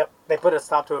this. Yep, they put a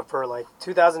stop to it for like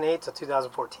 2008 to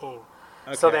 2014.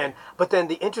 Okay. So then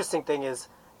the interesting thing is,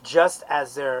 just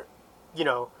as they're,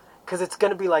 because it's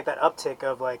going to be like that uptick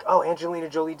of like, oh, Angelina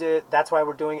Jolie did, that's why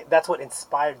we're doing it. That's what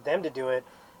inspired them to do it.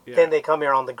 Yeah. Then they come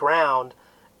here on the ground,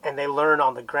 and they learn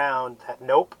on the ground that,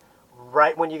 nope,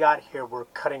 right when you got here, we're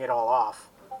cutting it all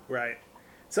off. Right.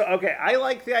 So, okay, I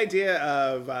like the idea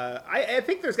of, I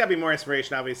think there's got to be more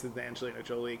inspiration, obviously, than Angelina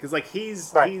Jolie, because, like,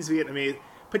 he's Vietnamese.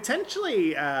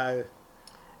 Potentially, I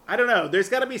don't know, there's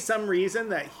got to be some reason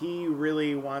that he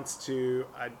really wants to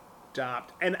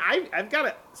adopt. And I've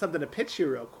got something to pitch you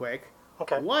real quick.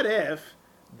 Okay. What if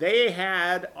they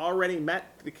had already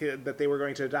met the kid that they were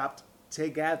going to adopt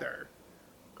together?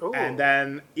 Ooh. And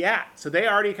then, so they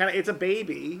already kind of, it's a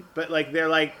baby, but like, they're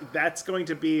like, that's going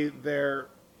to be their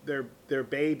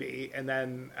baby. And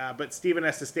then, but Steven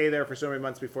has to stay there for so many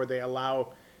months before they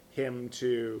allow him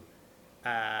to,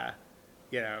 get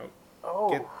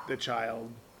the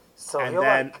child. So and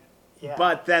then,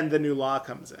 but then the new law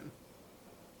comes in.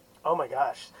 Oh my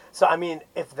gosh. So, I mean,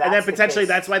 if that's and then potentially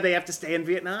the case, that's why they have to stay in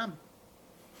Vietnam.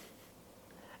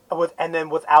 And then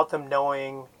without them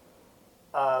knowing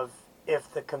of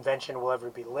if the convention will ever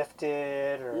be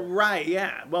lifted, or right,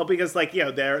 yeah. Well, because like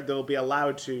they'll be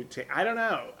allowed to take. I don't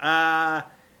know.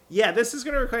 This is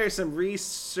going to require some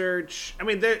research. I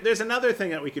mean, there's another thing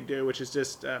that we could do, which is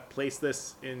just place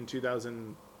this in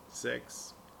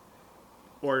 2006,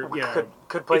 or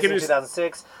could place it in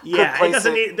 2006. Yeah, it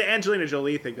doesn't need the Angelina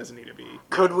Jolie thing. Doesn't need to be.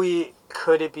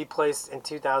 Could it be placed in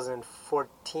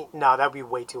 2014? No, that'd be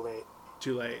way too late.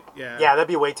 Too late. Yeah. Yeah, that'd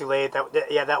be way too late.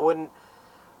 That wouldn't.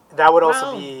 That would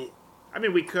also be. I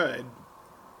mean, we could.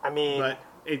 I mean, but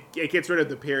it gets rid of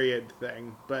the period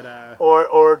thing. But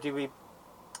or do we?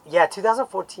 Yeah,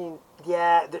 2014.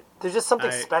 Yeah, there's just something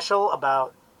special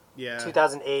about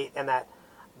 2008 and that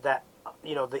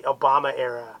the Obama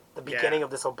era, the beginning of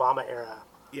this Obama era.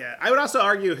 Yeah, I would also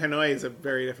argue Hanoi is a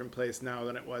very different place now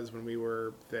than it was when we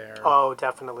were there. Oh,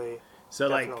 definitely. So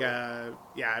Definitely.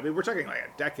 I mean, we're talking like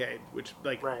a decade, which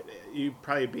like Right. you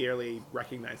probably barely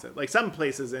recognize it. Like some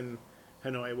places in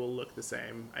Hanoi will look the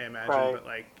same, I imagine, Right. but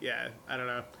like, yeah, I don't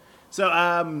know.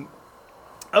 So,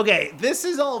 okay, this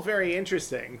is all very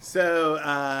interesting.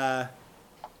 So,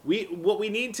 what we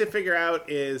need to figure out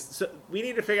is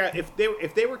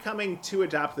if they were coming to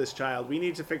adopt this child, we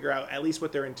need to figure out at least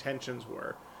what their intentions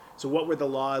were. So, what were the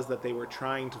laws that they were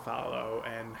trying to follow,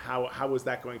 and how was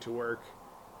that going to work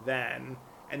then?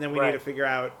 And then we need to figure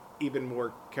out even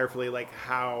more carefully, like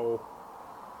how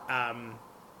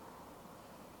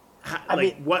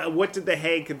what did the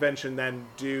Hague Convention then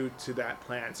do to that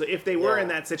plan? So if they were in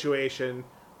that situation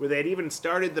where they'd even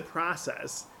started the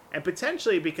process, and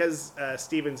potentially because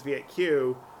Stephen's Viet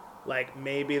Q, like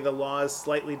maybe the law is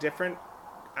slightly different.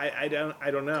 I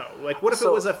don't know. Like, what if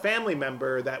it was a family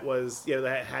member that was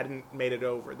that hadn't made it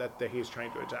over that he's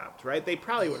trying to adopt? Right? They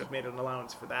probably would have made an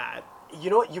allowance for that. You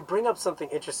know what? You bring up something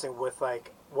interesting with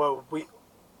like what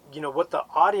the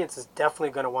audience is definitely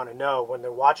going to want to know when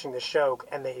they're watching the show,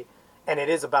 and it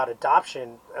is about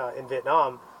adoption in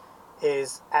Vietnam,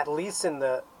 is at least in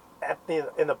the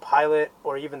pilot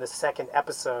or even the second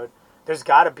episode, there's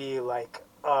got to be like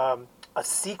a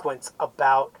sequence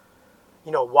about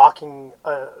walking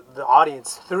the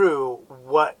audience through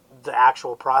what the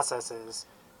actual process is.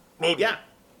 Maybe.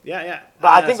 Yeah.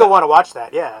 But I think they'll want to watch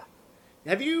that. Yeah.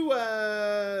 Have you?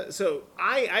 So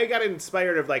I got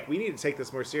inspired of like we need to take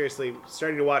this more seriously.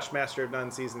 Starting to watch Master of None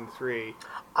season 3.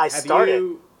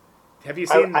 Have you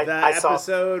seen the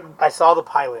episode? I saw the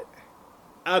pilot.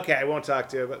 Okay, I won't talk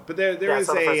to you, but there is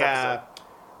a.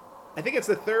 I think it's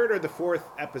the third or the fourth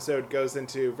episode goes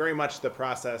into very much the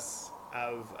process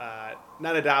of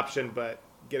not adoption but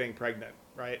getting pregnant.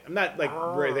 Right? I'm not like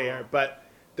where they are, but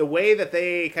the way that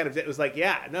they kind of did was like,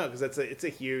 because it's a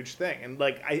huge thing, and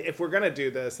like if we're gonna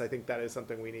do this, I think that is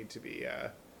something we need to be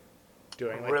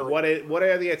doing. Like, really? what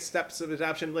are the steps of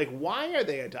adoption? Like, why are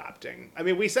they adopting? I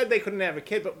mean, we said they couldn't have a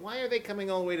kid, but why are they coming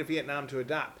all the way to Vietnam to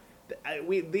adopt?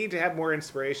 We need to have more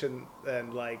inspiration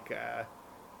than like,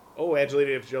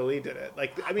 Angelina Jolie did it.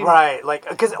 Like, I mean, right? Like,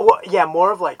 because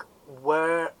more of like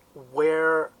where,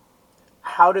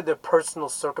 how did their personal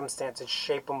circumstances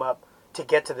shape them up to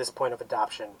get to this point of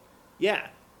adoption? Yeah.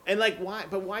 And like, why?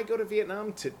 But why go to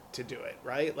Vietnam to do it,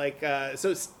 right? Like,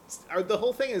 so the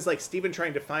whole thing is like Stephen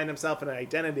trying to find himself an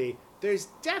identity. There's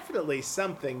definitely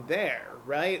something there,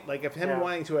 right? Like, of him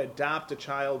wanting to adopt a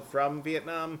child from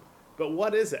Vietnam, but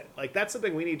what is it? Like, that's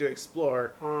something we need to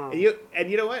explore. And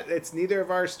you know what? It's neither of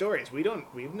our stories. We've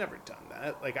never done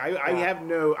that. Like, I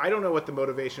don't know what the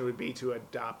motivation would be to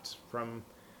adopt from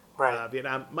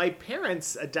Vietnam. My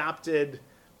parents adopted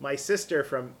my sister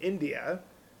from India.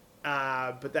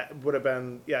 But that would have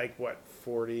been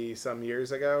 40 some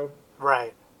years ago.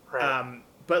 Right.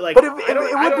 But like, it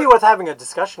would be worth having a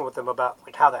discussion with them about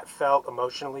like how that felt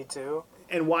emotionally too,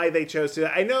 and why they chose to.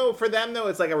 I know for them though,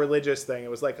 it's like a religious thing. It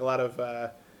was like a lot of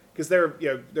because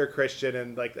they're Christian,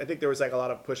 and like I think there was like a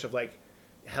lot of push of like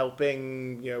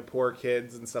helping poor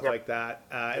kids and stuff like that.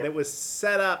 And it was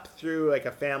set up through like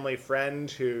a family friend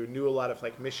who knew a lot of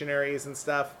like missionaries and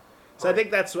stuff. So I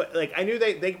think that's what, like, I knew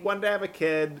they wanted to have a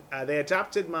kid.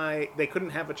 They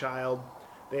couldn't have a child.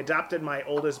 They adopted my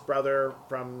oldest brother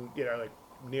from, like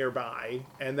nearby.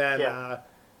 And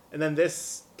then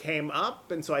this came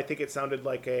up. And so I think it sounded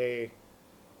like a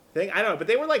thing. I don't know, but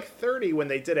they were like 30 when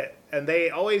they did it. And they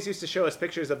always used to show us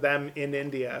pictures of them in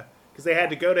India because they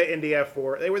had to go to India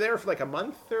they were there for like a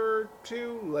month or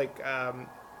two, like,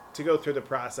 to go through the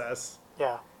process.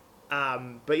 Yeah.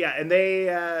 But yeah, and they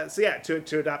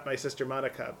to adopt my sister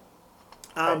Monica.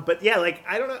 But yeah, like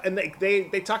I don't know, and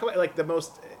they talk about like the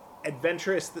most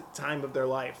adventurous time of their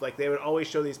life. Like they would always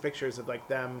show these pictures of like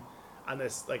them on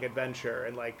this like adventure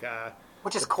and like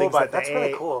which is cool, but that's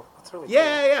really cool. That's really cool.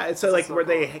 Yeah. And so like where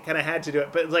they kind of had to do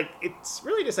it, but like it's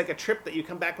really just like a trip that you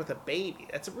come back with a baby.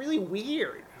 That's really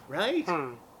weird, right?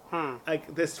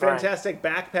 Like this fantastic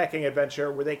backpacking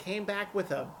adventure where they came back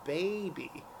with a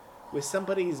baby. With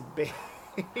somebody's baby.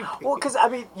 Well, because, I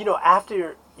mean,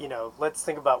 after, let's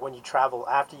think about when you travel.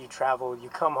 After you travel, you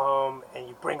come home and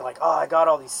you bring, like, I got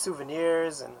all these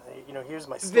souvenirs and, here's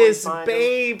my story. This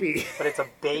baby. But it's a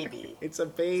baby. It's a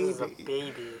baby. This is a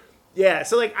baby. Yeah,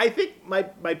 so, like, I think my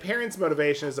parents'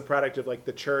 motivation is a product of, like,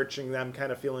 the church and them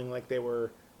kind of feeling like they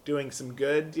were doing some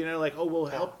good, like,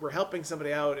 we're helping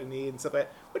somebody out in need and stuff like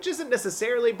that, which isn't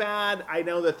necessarily bad. I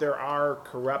know that there are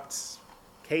corrupt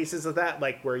cases of that,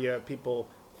 like where you have people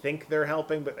think they're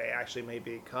helping, but they actually may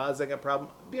be causing a problem.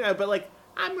 But like,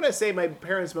 I'm going to say my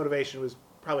parents' motivation was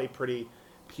probably pretty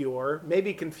pure,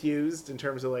 maybe confused in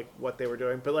terms of like what they were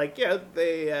doing, but like,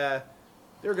 they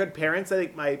were good parents. I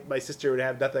think my sister would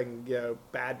have nothing,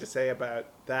 bad to say about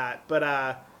that. But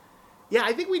I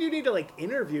think we do need to like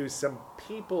interview some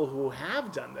people who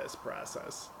have done this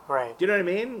process. Right. Do you know what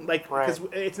I mean? Like, because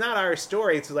right. it's not our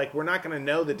story. It's like we're not going to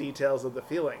know the details of the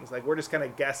feelings. Like, we're just kind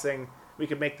of guessing. We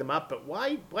could make them up, but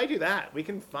why do that? We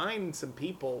can find some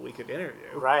people we could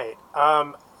interview. Right.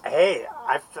 Hey,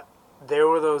 there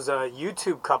were those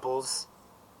YouTube couples.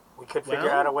 We could figure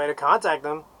out a way to contact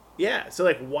them. Yeah, so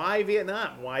like, why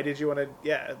Vietnam? Why did you want to?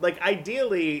 Yeah, like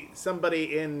ideally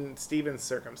somebody in Steven's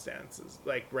circumstances,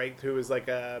 like who was like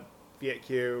a Viet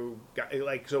Q guy.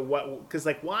 Like, so what? Because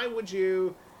like, why would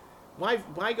you?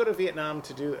 Why go to Vietnam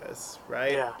to do this?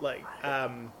 Right? Yeah. Like,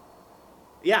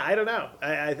 yeah, I don't know.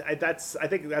 I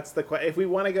think that's the question. If we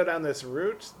want to go down this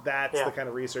route, that's the kind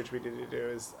of research we need to do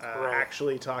is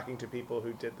actually talking to people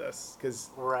who did this. Because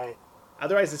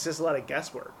otherwise, it's just a lot of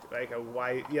guesswork. Like,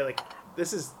 why? Yeah, like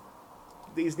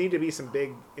these need to be some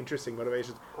big, interesting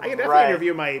motivations. I can definitely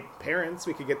interview my parents.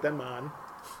 We could get them on.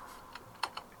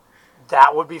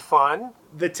 That would be fun.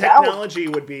 The technology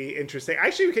would be interesting.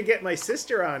 Actually, we could get my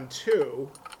sister on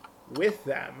too, with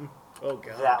them. Oh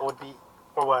god. That would be,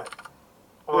 or what?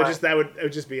 It would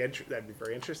just be that'd be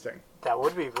very interesting. That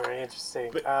would be very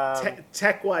interesting. But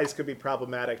tech-wise, could be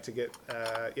problematic to get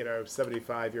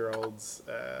 75-year-olds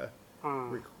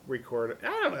record.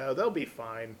 I don't know. They'll be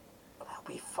fine. They'll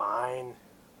be fine.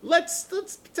 Let's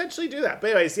potentially do that.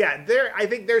 But anyways, I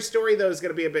think their story though is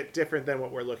going to be a bit different than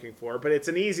what we're looking for. But it's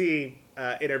an easy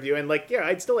interview, and like,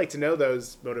 I'd still like to know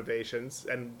those motivations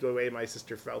and the way my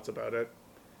sister felt about it.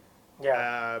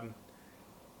 Yeah.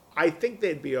 I think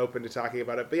they'd be open to talking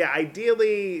about it. But yeah,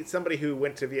 ideally, somebody who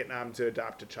went to Vietnam to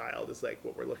adopt a child is like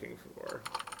what we're looking for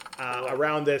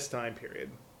around this time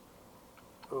period.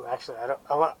 Ooh, actually, I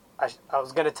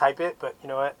was gonna type it, but you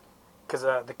know what? Because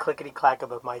the clickety clack of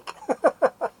the mic.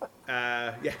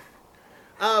 Yeah.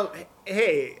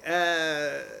 Hey.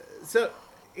 So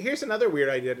here's another weird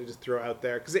idea to just throw out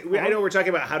there, because I know we're talking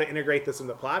about how to integrate this in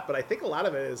the plot, but I think a lot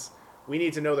of it is we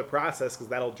need to know the process because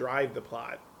that'll drive the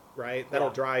plot. Right,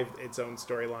 that'll drive its own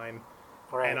storyline,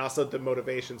 and also the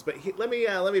motivations. But let me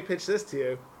pitch this to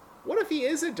you. What if he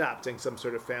is adopting some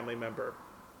sort of family member?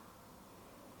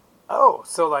 Oh,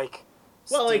 so like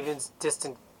Steven's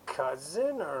distant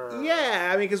cousin, or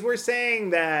yeah, I mean, because we're saying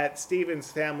that Steven's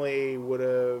family would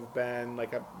have been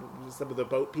like some of the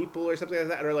boat people or something like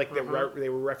that, or like they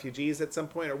were refugees at some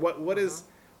point, or what is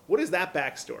that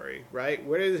backstory? Right,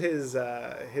 where did his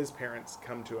parents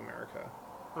come to America?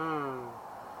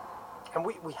 And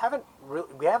we haven't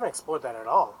explored that at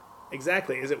all.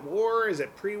 Exactly. Is it war? Is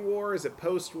it pre-war? Is it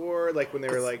post-war? Like when they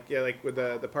were like when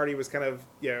the party was kind of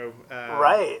going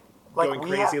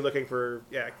crazy looking for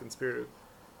conspiracy.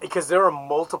 Because there are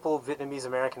multiple Vietnamese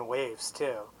American waves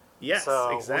too. Yes,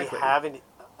 so exactly.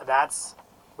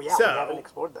 We haven't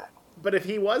explored that. But if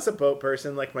he was a boat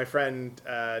person, like my friend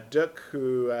Duke,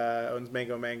 who owns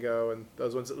Mango, and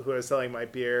those ones who are selling my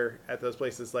beer at those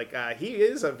places, like he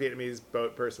is a Vietnamese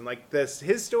boat person. Like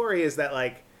his story is that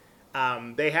like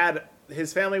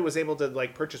his family was able to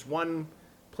like purchase one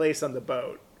place on the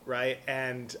boat, right?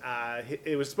 And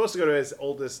it was supposed to go to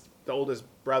the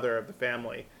oldest brother of the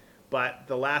family, but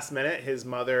the last minute, his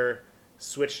mother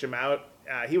switched him out.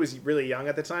 He was really young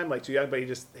at the time, like too young, but he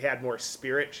just had more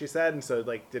spirit, she said, and so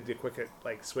like did a quick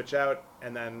like switch out,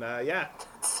 and then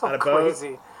so on a crazy.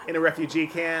 boat in a refugee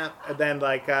camp, and then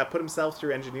like put himself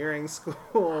through engineering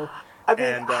school.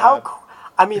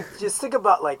 I mean, just think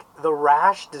about like the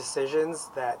rash decisions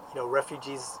that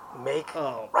refugees make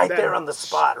there on the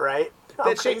spot, right?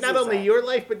 That shape not only your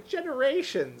life but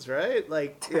generations, right?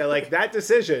 Like like that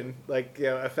decision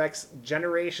affects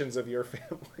generations of your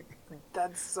family.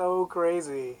 That's so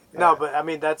crazy. Yeah. No, but I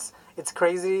mean it's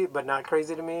crazy, but not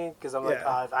crazy to me because I'm like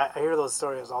I hear those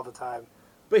stories all the time.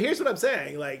 But here's what I'm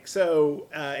saying: like, so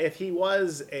if he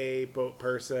was a boat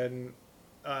person,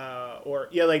 or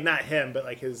like not him, but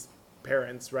like his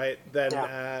parents, right? Then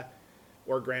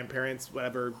or grandparents,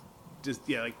 whatever, just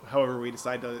like however we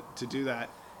decide to do that.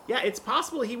 Yeah, it's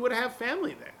possible he would have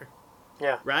family there.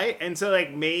 Yeah. Right? And so,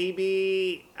 like,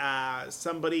 maybe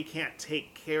somebody can't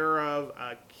take care of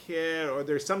a kid, or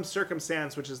there's some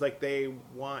circumstance which is like they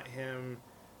want him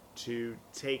to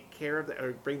take care of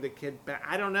or bring the kid back.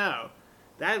 I don't know.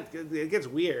 It gets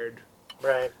weird.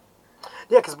 Right.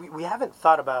 Yeah, because we haven't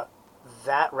thought about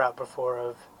that route before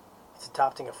of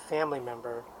adopting a family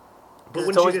member. But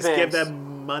wouldn't you just give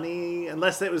them money,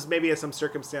 unless it was maybe some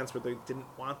circumstance where they didn't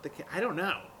want the kid. I don't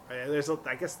know.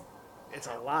 I guess it's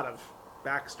a lot of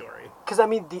backstory. Because, I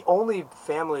mean, the only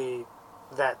family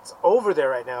that's over there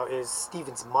right now is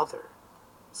Steven's mother.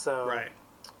 So Right.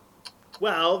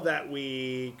 Well, that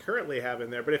we currently have in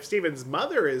there. But if Steven's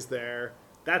mother is there,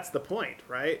 that's the point,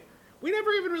 right? We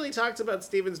never even really talked about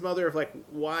Steven's mother, of like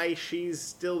why she's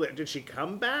still there. Did she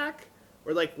come back,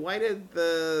 or like why did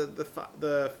the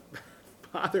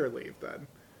father leave then?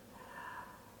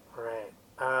 Right.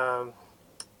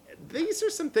 These are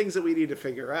some things that we need to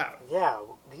figure out. Yeah,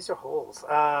 these are holes.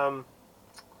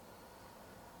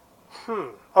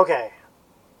 Okay.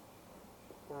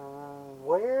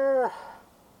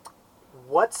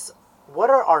 What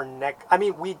are our next? I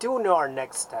mean, we do know our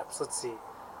next steps. Let's see.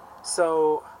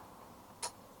 So,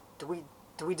 do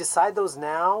we decide those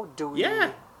now? Do we?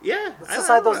 Yeah. Let's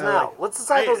decide those now. Let's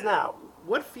decide those now.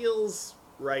 What feels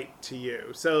right to you?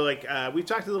 So, like, we've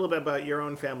talked a little bit about your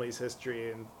own family's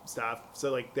history and stuff.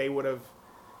 So, like, they would have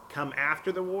come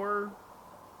after the war.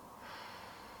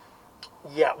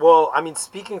 Yeah. Well, I mean,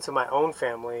 speaking to my own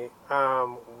family,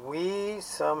 we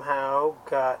somehow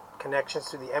got connections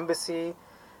to the embassy.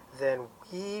 Then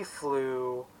we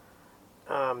flew.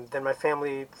 Then my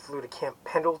family flew to Camp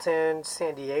Pendleton,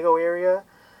 San Diego area.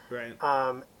 Right.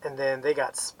 And then they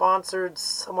got sponsored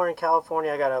somewhere in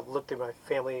California. I gotta look through my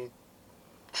family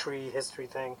tree history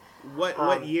thing.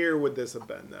 What year would this have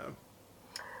been, though?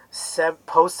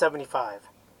 Post 75.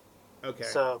 Okay.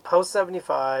 So post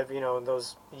 75,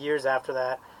 those years after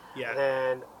that. Yeah.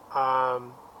 Then,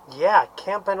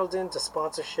 Camp Pendleton to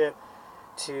sponsorship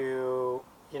to,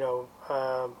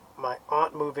 my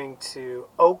aunt moving to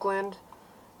Oakland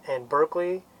and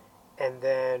Berkeley, and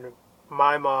then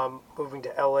my mom moving to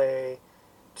LA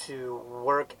to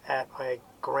work at my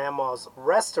grandma's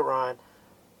restaurant,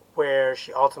 where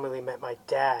she ultimately met my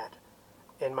dad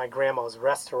in my grandma's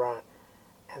restaurant.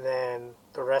 And then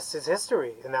the rest is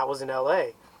history, and that was in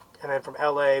LA. And then from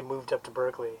LA, moved up to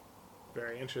Berkeley.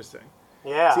 Very interesting.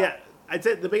 Yeah. So, yeah, I'd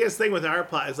say the biggest thing with our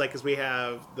plot is, like, because we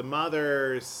have the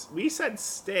mother's, we said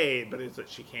stayed, but it's that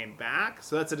she came back.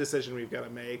 So that's a decision we've got to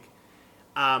make.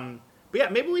 But yeah,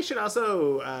 maybe we should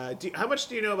also, how much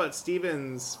do you know about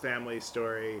Steven's family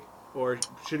story? Or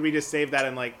should we just save that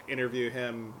and, like, interview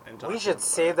him and talk We to him should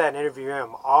save that and interview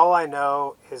him. All I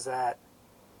know is that,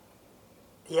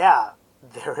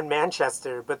 they're in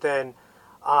Manchester, but then,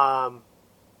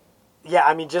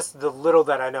 just the little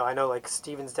that I know, like,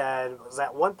 Steven's dad was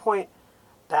at one point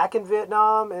back in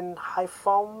Vietnam in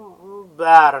Haiphong.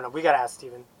 I don't know. We got to ask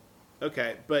Steven.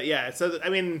 Okay, but yeah, so, so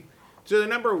there are a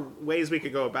number of ways we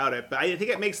could go about it, but I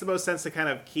think it makes the most sense to kind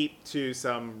of keep to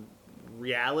some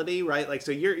reality, right? Like,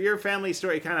 so your family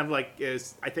story kind of, like,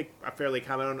 is, I think, a fairly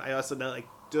common. I also know, like,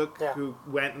 Duke, who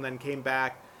went and then came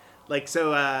back. Like,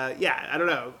 so, I don't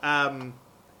know.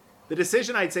 The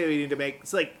decision I'd say we need to make,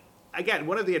 it's like, again,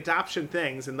 one of the adoption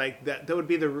things, and, like, that would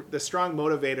be the strong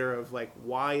motivator of, like,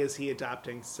 why is he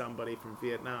adopting somebody from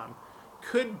Vietnam?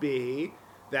 Could be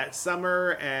that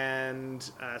Summer and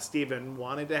Steven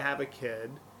wanted to have a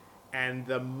kid, and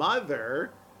the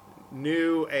mother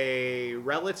knew a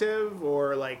relative,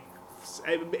 or, like,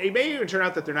 it may even turn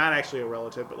out that they're not actually a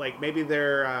relative, but, like, maybe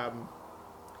they're,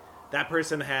 that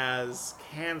person has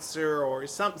cancer or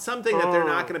something that they're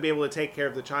not going to be able to take care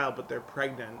of the child, but they're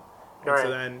pregnant. And so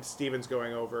then Steven's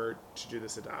going over to do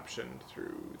this adoption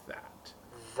through that.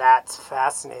 That's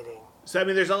fascinating. So, I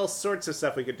mean, there's all sorts of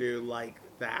stuff we could do like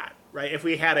that, right? If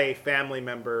we had a family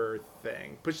member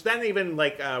thing. Which then even,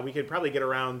 like, we could probably get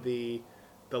around the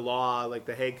law, like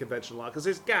the Hague Convention law, because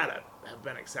there's got to have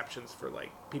been exceptions for,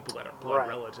 like, people that are blood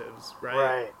relatives, right?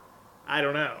 Right. I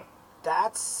don't know.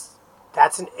 That's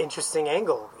an interesting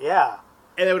angle, yeah.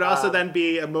 And it would also then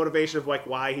be a motivation of, like,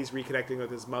 why he's reconnecting with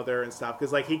his mother and stuff.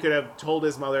 Because, like, he could have told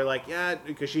his mother, like,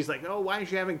 because she's like, oh, why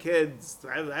aren't you having kids?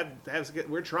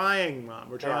 We're trying, Mom.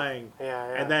 We're trying.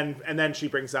 Yeah. And then she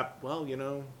brings up, well,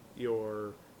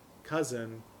 your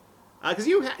cousin. Because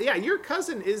your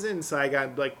cousin is in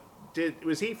Saigon. Like,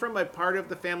 was he from a part of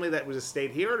the family that was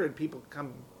stayed here, or did people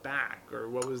come back? Or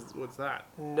what's that?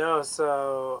 No,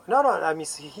 no. I mean,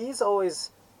 he's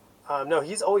always,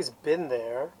 he's always been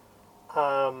there.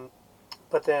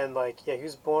 But then, like, he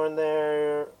was born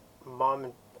there.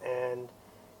 Mom and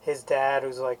his dad,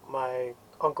 who's like my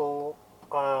uncle,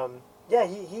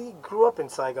 he grew up in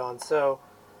Saigon. So,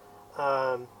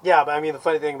 but I mean, the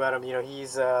funny thing about him,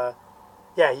 he's,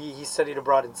 he studied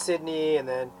abroad in Sydney, and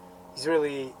then he's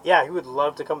really, he would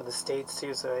love to come to the States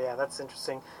too. So yeah, that's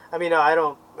interesting. I mean, I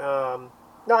don't,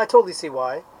 I totally see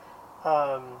why.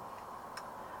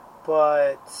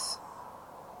 But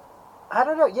I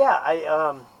don't know. Yeah, I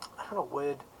don't kind of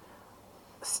would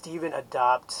Steven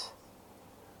adopt?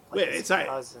 Wait, it's sorry.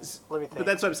 Let me think. But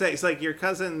that's what I'm saying. It's like your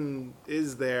cousin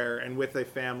is there and with a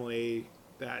family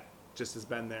that just has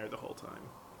been there the whole time.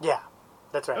 Yeah,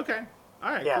 that's right. Okay.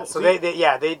 All right. Yeah. Cool. So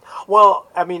they. Well,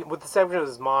 I mean, with the exception of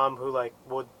his mom, who like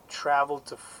would travel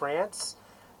to France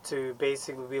to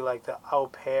basically be like the au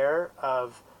pair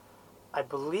of, I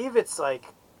believe it's like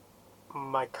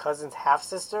my cousin's half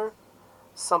sister,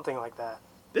 something like that.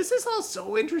 This is all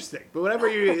so interesting, but whenever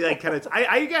you like kind of,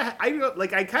 I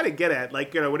kind of get it.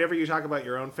 Like, you know, whenever you talk about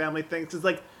your own family things, because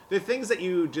like the things that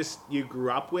you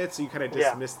grew up with, so you kind of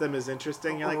dismiss them as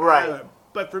interesting. You're like, right. Oh.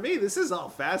 But for me, this is all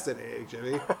fascinating,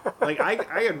 Jimmy. Like, I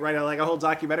could write like a whole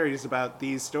documentary just about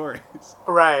these stories.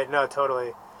 Right. No,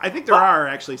 totally. I think there are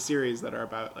actually series that are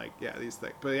about like these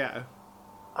things, but yeah.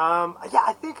 Yeah,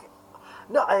 I think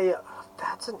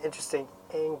that's an interesting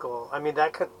angle. I mean,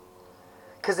 that could.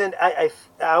 Because then I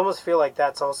almost feel like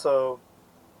that's also,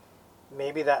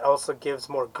 maybe that also gives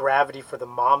more gravity for the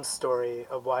mom story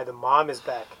of why the mom is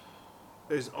back.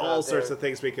 There's all sorts of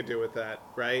things we could do with that,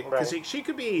 right? Because she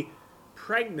could be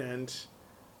pregnant,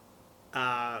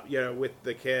 with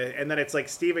the kid, and then it's like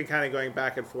Steven kind of going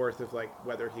back and forth of like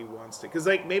whether he wants to. Because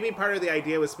like maybe part of the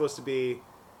idea was supposed to be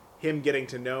him getting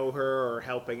to know her or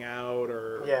helping out,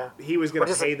 or he was going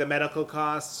to pay the medical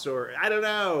costs, or I don't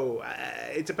know.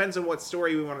 It depends on what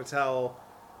story we want to tell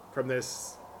from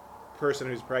this person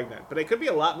who's pregnant. But it could be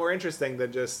a lot more interesting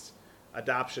than just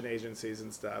adoption agencies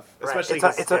and stuff. Right. Especially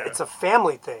it's a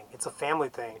family thing. It's a family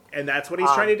thing. And that's what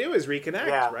he's trying to do, is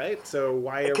reconnect, right? So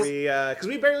why are we... Because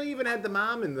we barely even had the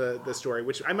mom in the story,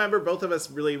 which I remember both of us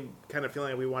really kind of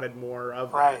feeling like we wanted more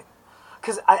of. Right.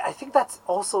 Because I think that's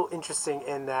also interesting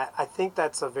in that I think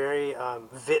that's a very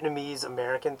Vietnamese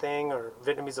American thing, or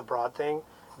Vietnamese abroad thing,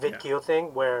 Viet Kieu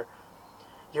thing, where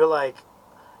you're like,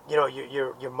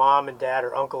 your mom and dad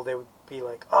or uncle, they would be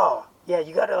like, oh, yeah,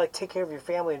 you got to like take care of your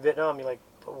family in Vietnam. You're like,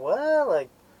 what? Like,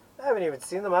 I haven't even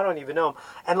seen them. I don't even know them.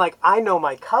 And like, I know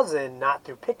my cousin, not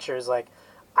through pictures. Like,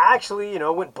 I actually,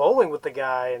 went bowling with the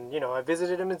guy, and, I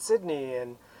visited him in Sydney.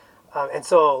 And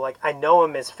so like, I know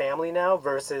him as family now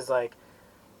versus like,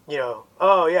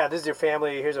 oh yeah, this is your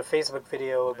family. Here's a Facebook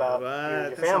video about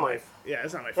your family.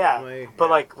 It's not my family. But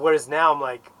like, whereas now I'm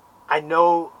like, I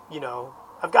know,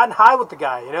 I've gotten high with the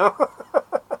guy,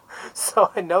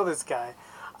 so I know this guy.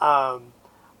 And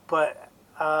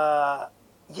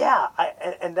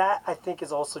that I think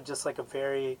is also just like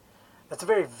that's a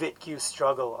very Viet Kieu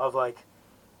struggle of like,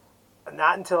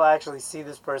 not until I actually see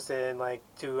this person, like,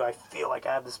 do I feel like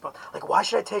I have this, like, why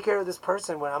should I take care of this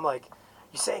person when I'm like,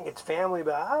 you're saying it's family,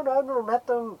 but I don't know, I've never met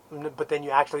them. But then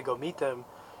you actually go meet them,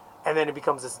 and then it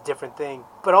becomes this different thing.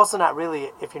 But also not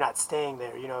really if you're not staying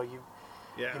there. You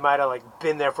might have like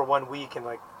been there for 1 week, and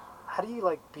like, how do you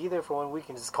like be there for 1 week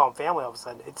and just call them family all of a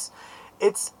sudden?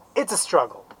 It's a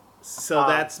struggle. So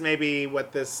that's maybe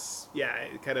what this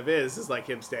it kind of is like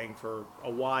him staying for a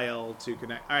while to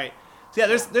connect. All right. So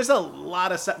yeah, there's a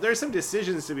lot of stuff. There's some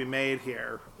decisions to be made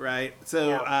here, right?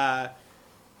 So.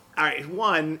 All right,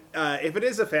 one, if it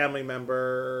is a family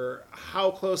member,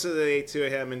 how close are they to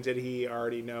him, and did he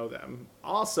already know them?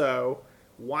 Also,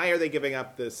 why are they giving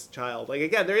up this child? Like,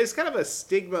 again, there is kind of a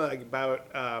stigma about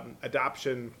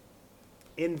adoption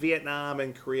in Vietnam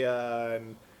and Korea,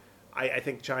 and I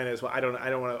think China as well. I don't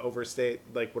want to overstate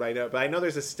like what I know, but I know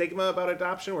there's a stigma about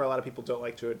adoption where a lot of people don't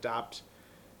like to adopt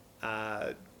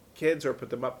kids or put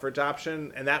them up for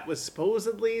adoption, and that was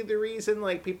supposedly the reason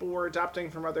like people were adopting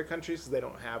from other countries, because they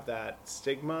don't have that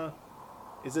stigma.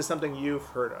 Is this something you've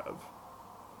heard of?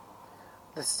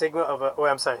 The stigma of a...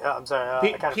 I'm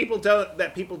sorry. People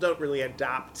don't really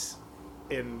adopt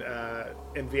in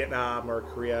Vietnam or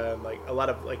Korea, and like a lot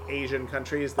of like Asian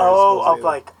countries.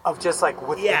 Of just like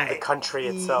within the country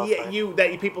itself.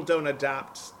 Yeah, people don't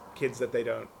adopt kids that they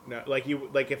don't know. Like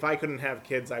if I couldn't have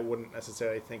kids, I wouldn't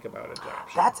necessarily think about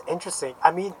adoption. That's interesting.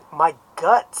 I mean, my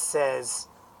gut says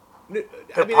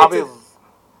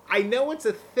I know it's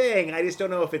a thing. I just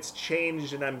don't know if it's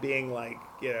changed, and I'm being like,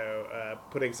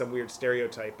 putting some weird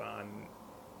stereotype on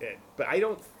it. But I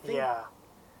don't think. Yeah.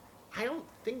 I don't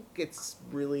think it's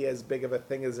really as big of a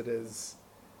thing as it is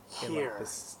in here. Like, the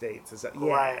States. Is that,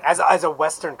 right. As a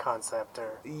Western concept,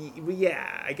 or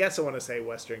I guess I want to say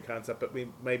Western concept, but we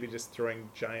might be just throwing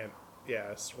giant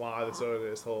swaths over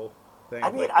this whole thing.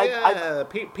 I mean,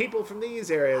 like, people from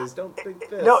these areas don't think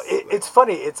this. No, it's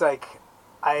funny. It's like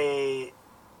I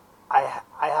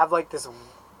have like this.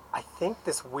 I think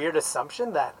this weird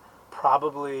assumption that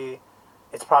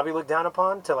it's probably looked down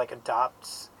upon to like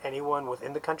adopt anyone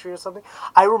within the country or something.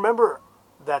 I remember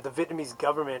that the Vietnamese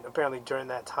government apparently during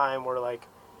that time were like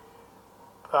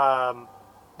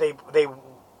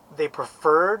they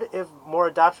preferred if more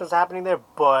adoption was happening there,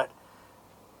 but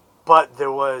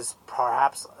there was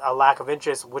perhaps a lack of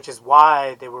interest, which is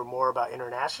why they were more about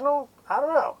international. I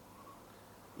don't know.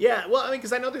 Yeah, well, I mean,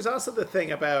 because I know there's also the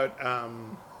thing about,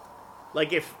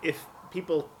 like, if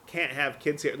people can't have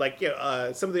kids here, like,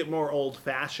 some of the more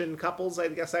old-fashioned couples, I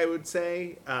guess I would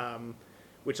say,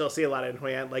 which I'll see a lot in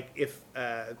Hoi An, like, if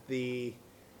I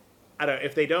don't know,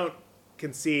 if they don't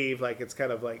conceive, like, it's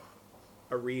kind of like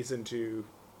a reason to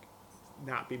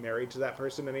not be married to that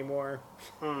person anymore.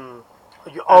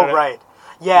 Right.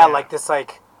 Yeah, like this,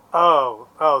 like,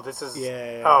 this is,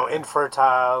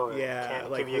 infertile. Yeah,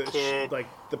 can't like give you a kid. like,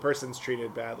 the person's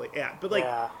treated badly. Yeah, but, like,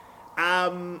 I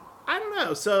don't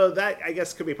know. So that, I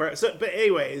guess, could be part. So, but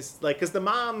anyways, like, because the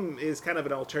mom is kind of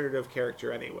an alternative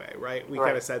character anyway, right? We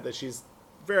kind of said that she's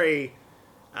very.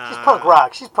 She's punk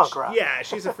rock. She's punk rock. Yeah,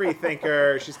 she's a free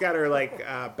thinker. She's got her like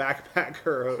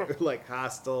backpacker like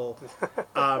hostel.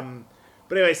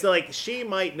 But anyway, so like she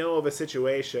might know of a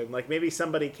situation, like maybe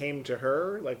somebody came to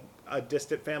her, like a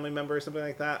distant family member or something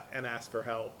like that, and asked for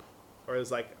help, or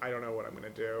is like, I don't know what I'm gonna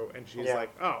do, and she's like,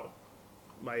 oh,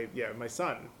 my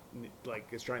son like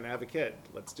is trying to have a kid.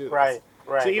 Let's do this. Right.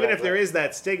 So even if there is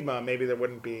that stigma, maybe there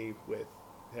wouldn't be with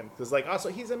him, because like also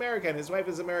he's American, his wife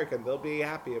is American, they'll be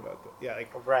happy about that. Yeah,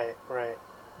 like right.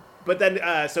 But then,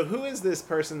 so who is this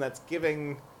person that's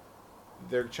giving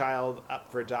their child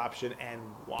up for adoption, and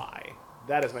why?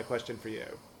 That is my question for you,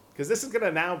 because this is going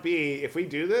to now be, if we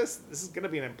do this is going to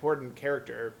be an important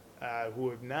character who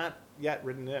have not yet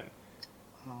written in.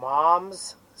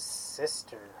 Mom's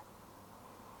sister.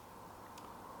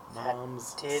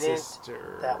 Mom's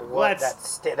sister. That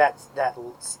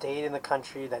stayed in the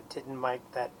country,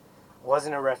 that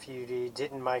wasn't a refugee,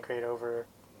 didn't migrate over.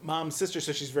 Mom's sister,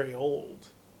 so she's very old.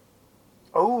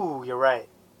 Oh, you're right.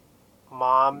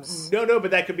 Mom's. No,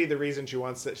 but that could be the reason she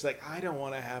wants to. She's like, I don't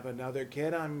want to have another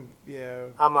kid. I'm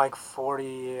like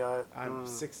 40. I'm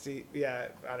 60. Yeah,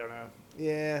 I don't know.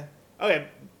 Yeah. Okay.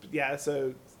 Yeah.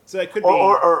 So it could be.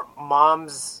 Or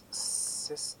mom's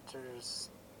sister's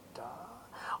daughter.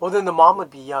 Well, then the mom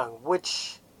would be young,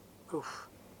 which, oof.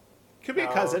 Could be a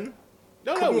cousin.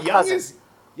 No,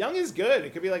 young is good.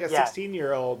 It could be like a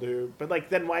 16-year-old who. But like,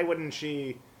 then why wouldn't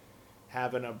she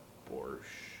have an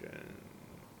abortion?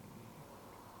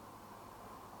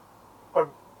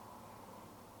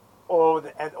 Or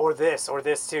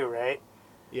this too, right?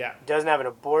 Yeah. Doesn't have an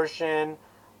abortion,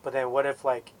 but then what if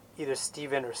like either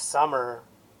Steven or Summer,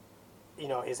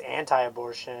 is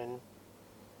anti-abortion,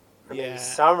 or maybe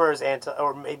Summer's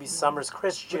or maybe Summer's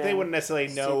Christian. But they wouldn't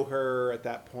necessarily know her at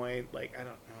that point. Like, I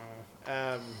don't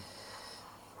know.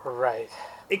 Right.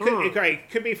 It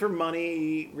could be for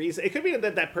money reason. It could be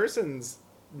that person's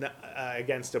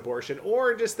against abortion,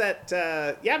 or just that.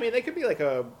 They could be like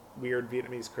a weird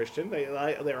Vietnamese Christian. There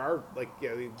are like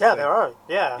there are.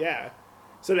 Yeah.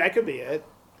 So that could be it.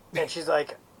 And she's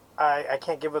like, I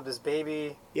can't give up this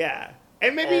baby. Yeah.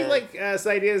 And maybe this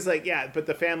idea is like, but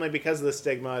the family, because of the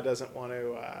stigma, doesn't want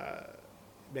to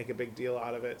make a big deal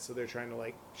out of it, so they're trying to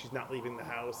like, she's not leaving the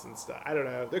house and stuff. I don't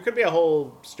know. There could be a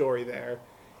whole story there.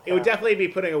 It would definitely be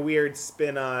putting a weird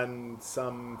spin on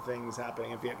some things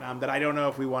happening in Vietnam that I don't know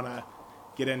if we want to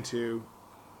get into,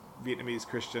 Vietnamese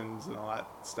Christians and all that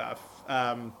stuff.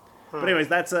 But anyways,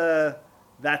 that's a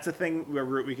thing, a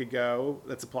route we could go.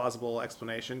 That's a plausible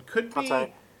explanation. Could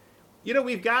be,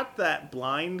 we've got that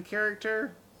blind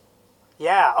character.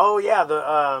 Yeah. Oh yeah. The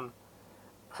I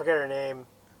forget her name.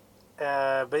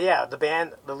 But yeah, the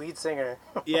band, the lead singer.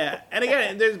 Yeah, and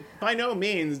again, there's by no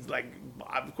means like,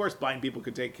 of course, blind people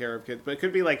could take care of kids, but it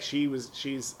could be like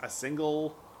she's a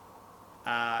single.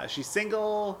 She's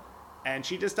single, and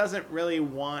she just doesn't really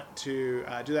want to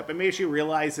do that. But maybe she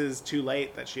realizes too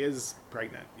late that she is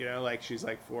pregnant. Like she's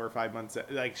like 4 or 5 months,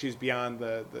 like she's beyond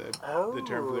the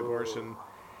term for the abortion.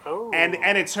 Oh. And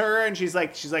it's her, and she's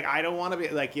like I don't want to be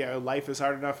like, life is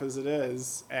hard enough as it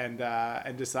is, and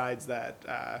decides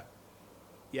that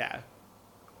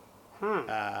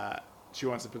she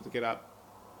wants to put the kid up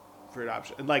for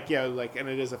adoption, and and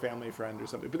it is a family friend or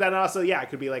something. But then also it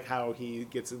could be like how he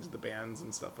gets into the bands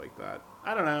and stuff like that.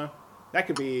 I don't know. That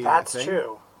could be. That's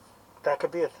true. That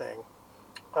could be a thing.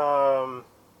 Well,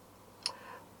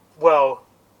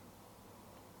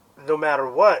 no matter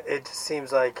what, it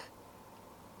seems like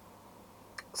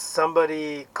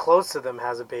somebody close to them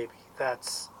has a baby.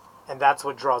 That's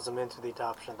what draws them into the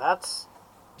adoption.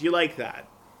 Do you like that?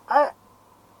 I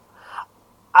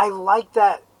like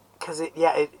that because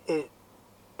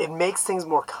it makes things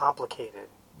more complicated.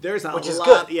 There's a which is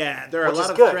lot. Good. Yeah, there are a lot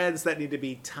of threads that need to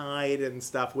be tied and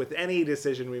stuff with any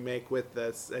decision we make with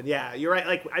this. And yeah, you're right.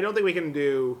 Like, I don't think we can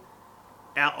do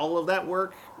all of that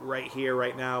work right here,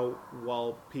 right now,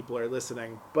 while people are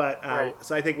listening. But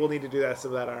so I think we'll need to do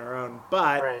some of that on our own.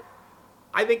 But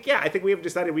I think we have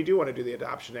decided we do want to do the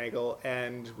adoption angle,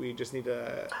 and we just need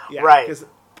to because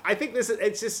I think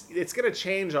it's going to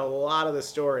change a lot of the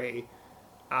story,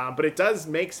 but it does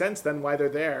make sense then why they're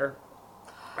there,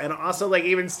 and also like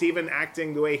even Steven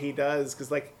acting the way he does, because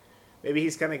like maybe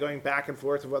he's kind of going back and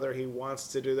forth of whether he wants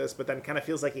to do this, but then kind of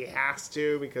feels like he has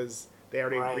to because they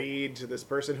already agreed to this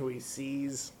person who he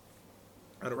sees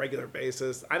on a regular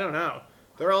basis. I don't know.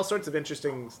 There are all sorts of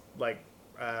interesting like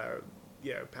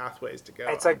pathways to go.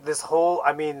 It's like this whole,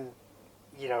 I mean,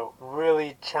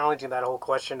 really challenging that whole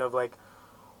question of like,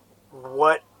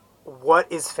 what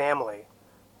is family,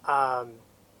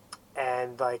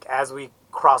 and like as we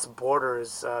cross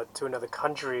borders to another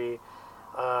country,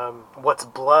 what's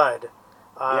blood,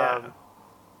 and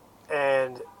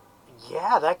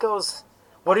that goes.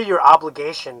 What are your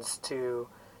obligations to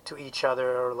each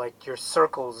other, or like your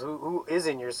circles? Who is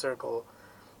in your circle?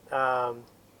 I'll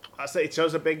say it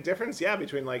shows a big difference,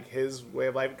 between like his way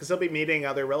of life, because he'll be meeting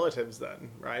other relatives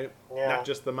then, right? Yeah. Not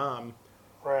just the mom.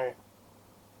 Right.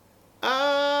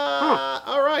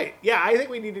 All right. Yeah, I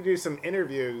think we need to do some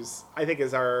interviews, I think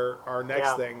is our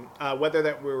next thing. Whether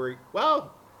that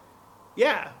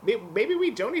maybe we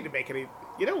don't need to make any,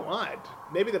 you know what?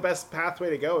 Maybe the best pathway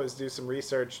to go is do some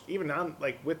research, even on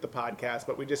like with the podcast,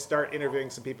 but we just start interviewing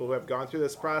some people who have gone through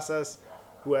this process,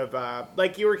 who have,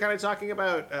 like you were kind of talking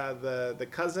about the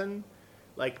cousin,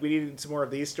 like we needed some more of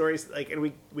these stories, like, and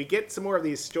we get some more of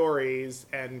these stories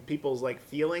and people's like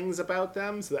feelings about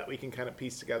them, so that we can kind of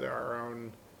piece together our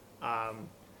own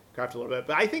craft a little bit.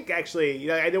 But I think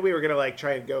actually, I know we were gonna like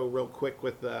try and go real quick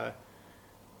with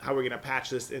how we're gonna patch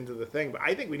this into the thing, but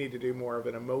I think we need to do more of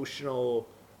an emotional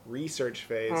research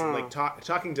phase, and like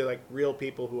talking to like real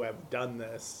people who have done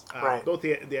this, both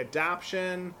the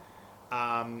adoption.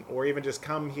 Or even just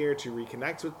come here to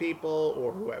reconnect with people,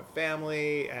 or who have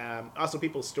family. Also,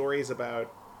 people's stories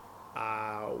about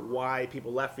why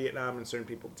people left Vietnam and certain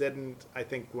people didn't, I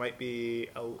think might be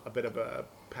a bit of a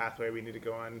pathway we need to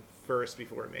go on first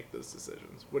before we make those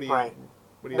decisions. What do you? Right.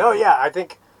 What do you? No,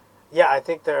 think? I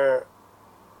think they're.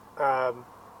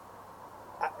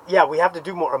 We have to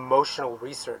do more emotional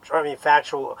research. Or, I mean,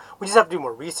 factual. We just have to do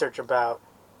more research about.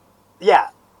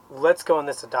 Let's go on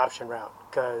this adoption route.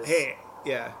 I'm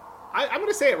going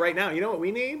to say it right now. You know what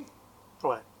we need?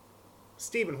 What?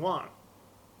 Stephen Huang.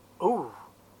 Ooh.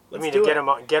 Let's get him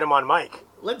on mic.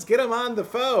 Let's get him on the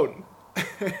phone.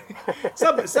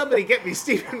 Somebody get me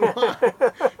Stephen Huang. You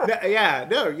know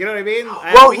what I mean?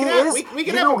 Well, we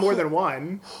can have him more than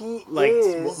one. He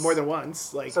is more than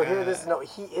once. Like, so here this. No,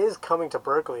 he is coming to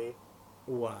Berkeley.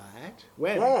 What?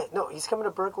 When? Yeah, no, he's coming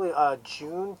to Berkeley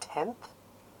June 10th.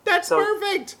 That's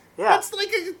perfect. Yeah. That's like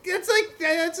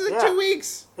 2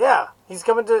 weeks. Yeah, he's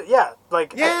coming to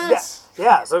Yes.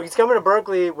 So he's coming to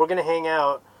Berkeley. We're gonna hang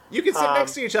out. You can sit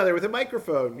next to each other with a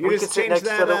microphone. You just change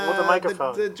that with a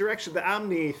microphone. The direction, the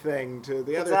Omni thing to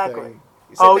the other thing.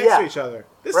 You sit next to each other.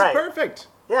 This is perfect.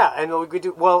 Yeah, and we could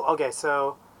do okay.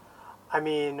 So, I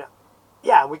mean,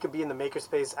 we could be in the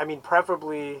makerspace. I mean,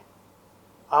 preferably.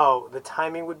 Oh, the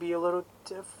timing would be a little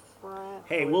different.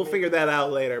 Hey, we'll figure that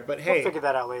out later. But hey, we'll figure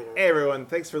that out later. Hey, everyone,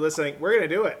 thanks for listening. We're gonna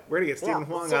do it. We're gonna get Stephen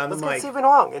Huang on the mic. Let's get Stephen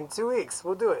Huang in 2 weeks.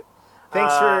 We'll do it.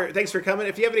 Thanks for coming.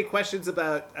 If you have any questions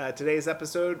about today's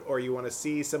episode, or you want to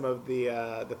see some of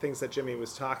the things that Jimmy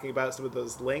was talking about, some of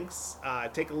those links,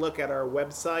 take a look at our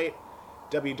website,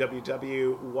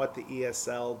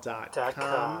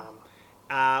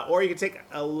 www.whattheesl.com. Or you can take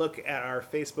a look at our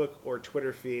Facebook or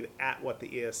Twitter feed at What the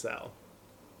ESL.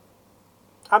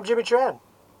 I'm Jimmy Tran.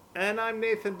 And I'm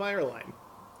Nathan Byerline.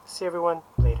 See everyone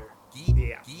later.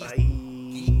 Yeah, bye.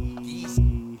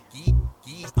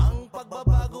 Ang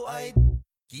pagbabago ay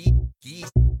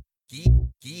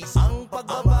ang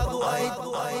pagbabago ay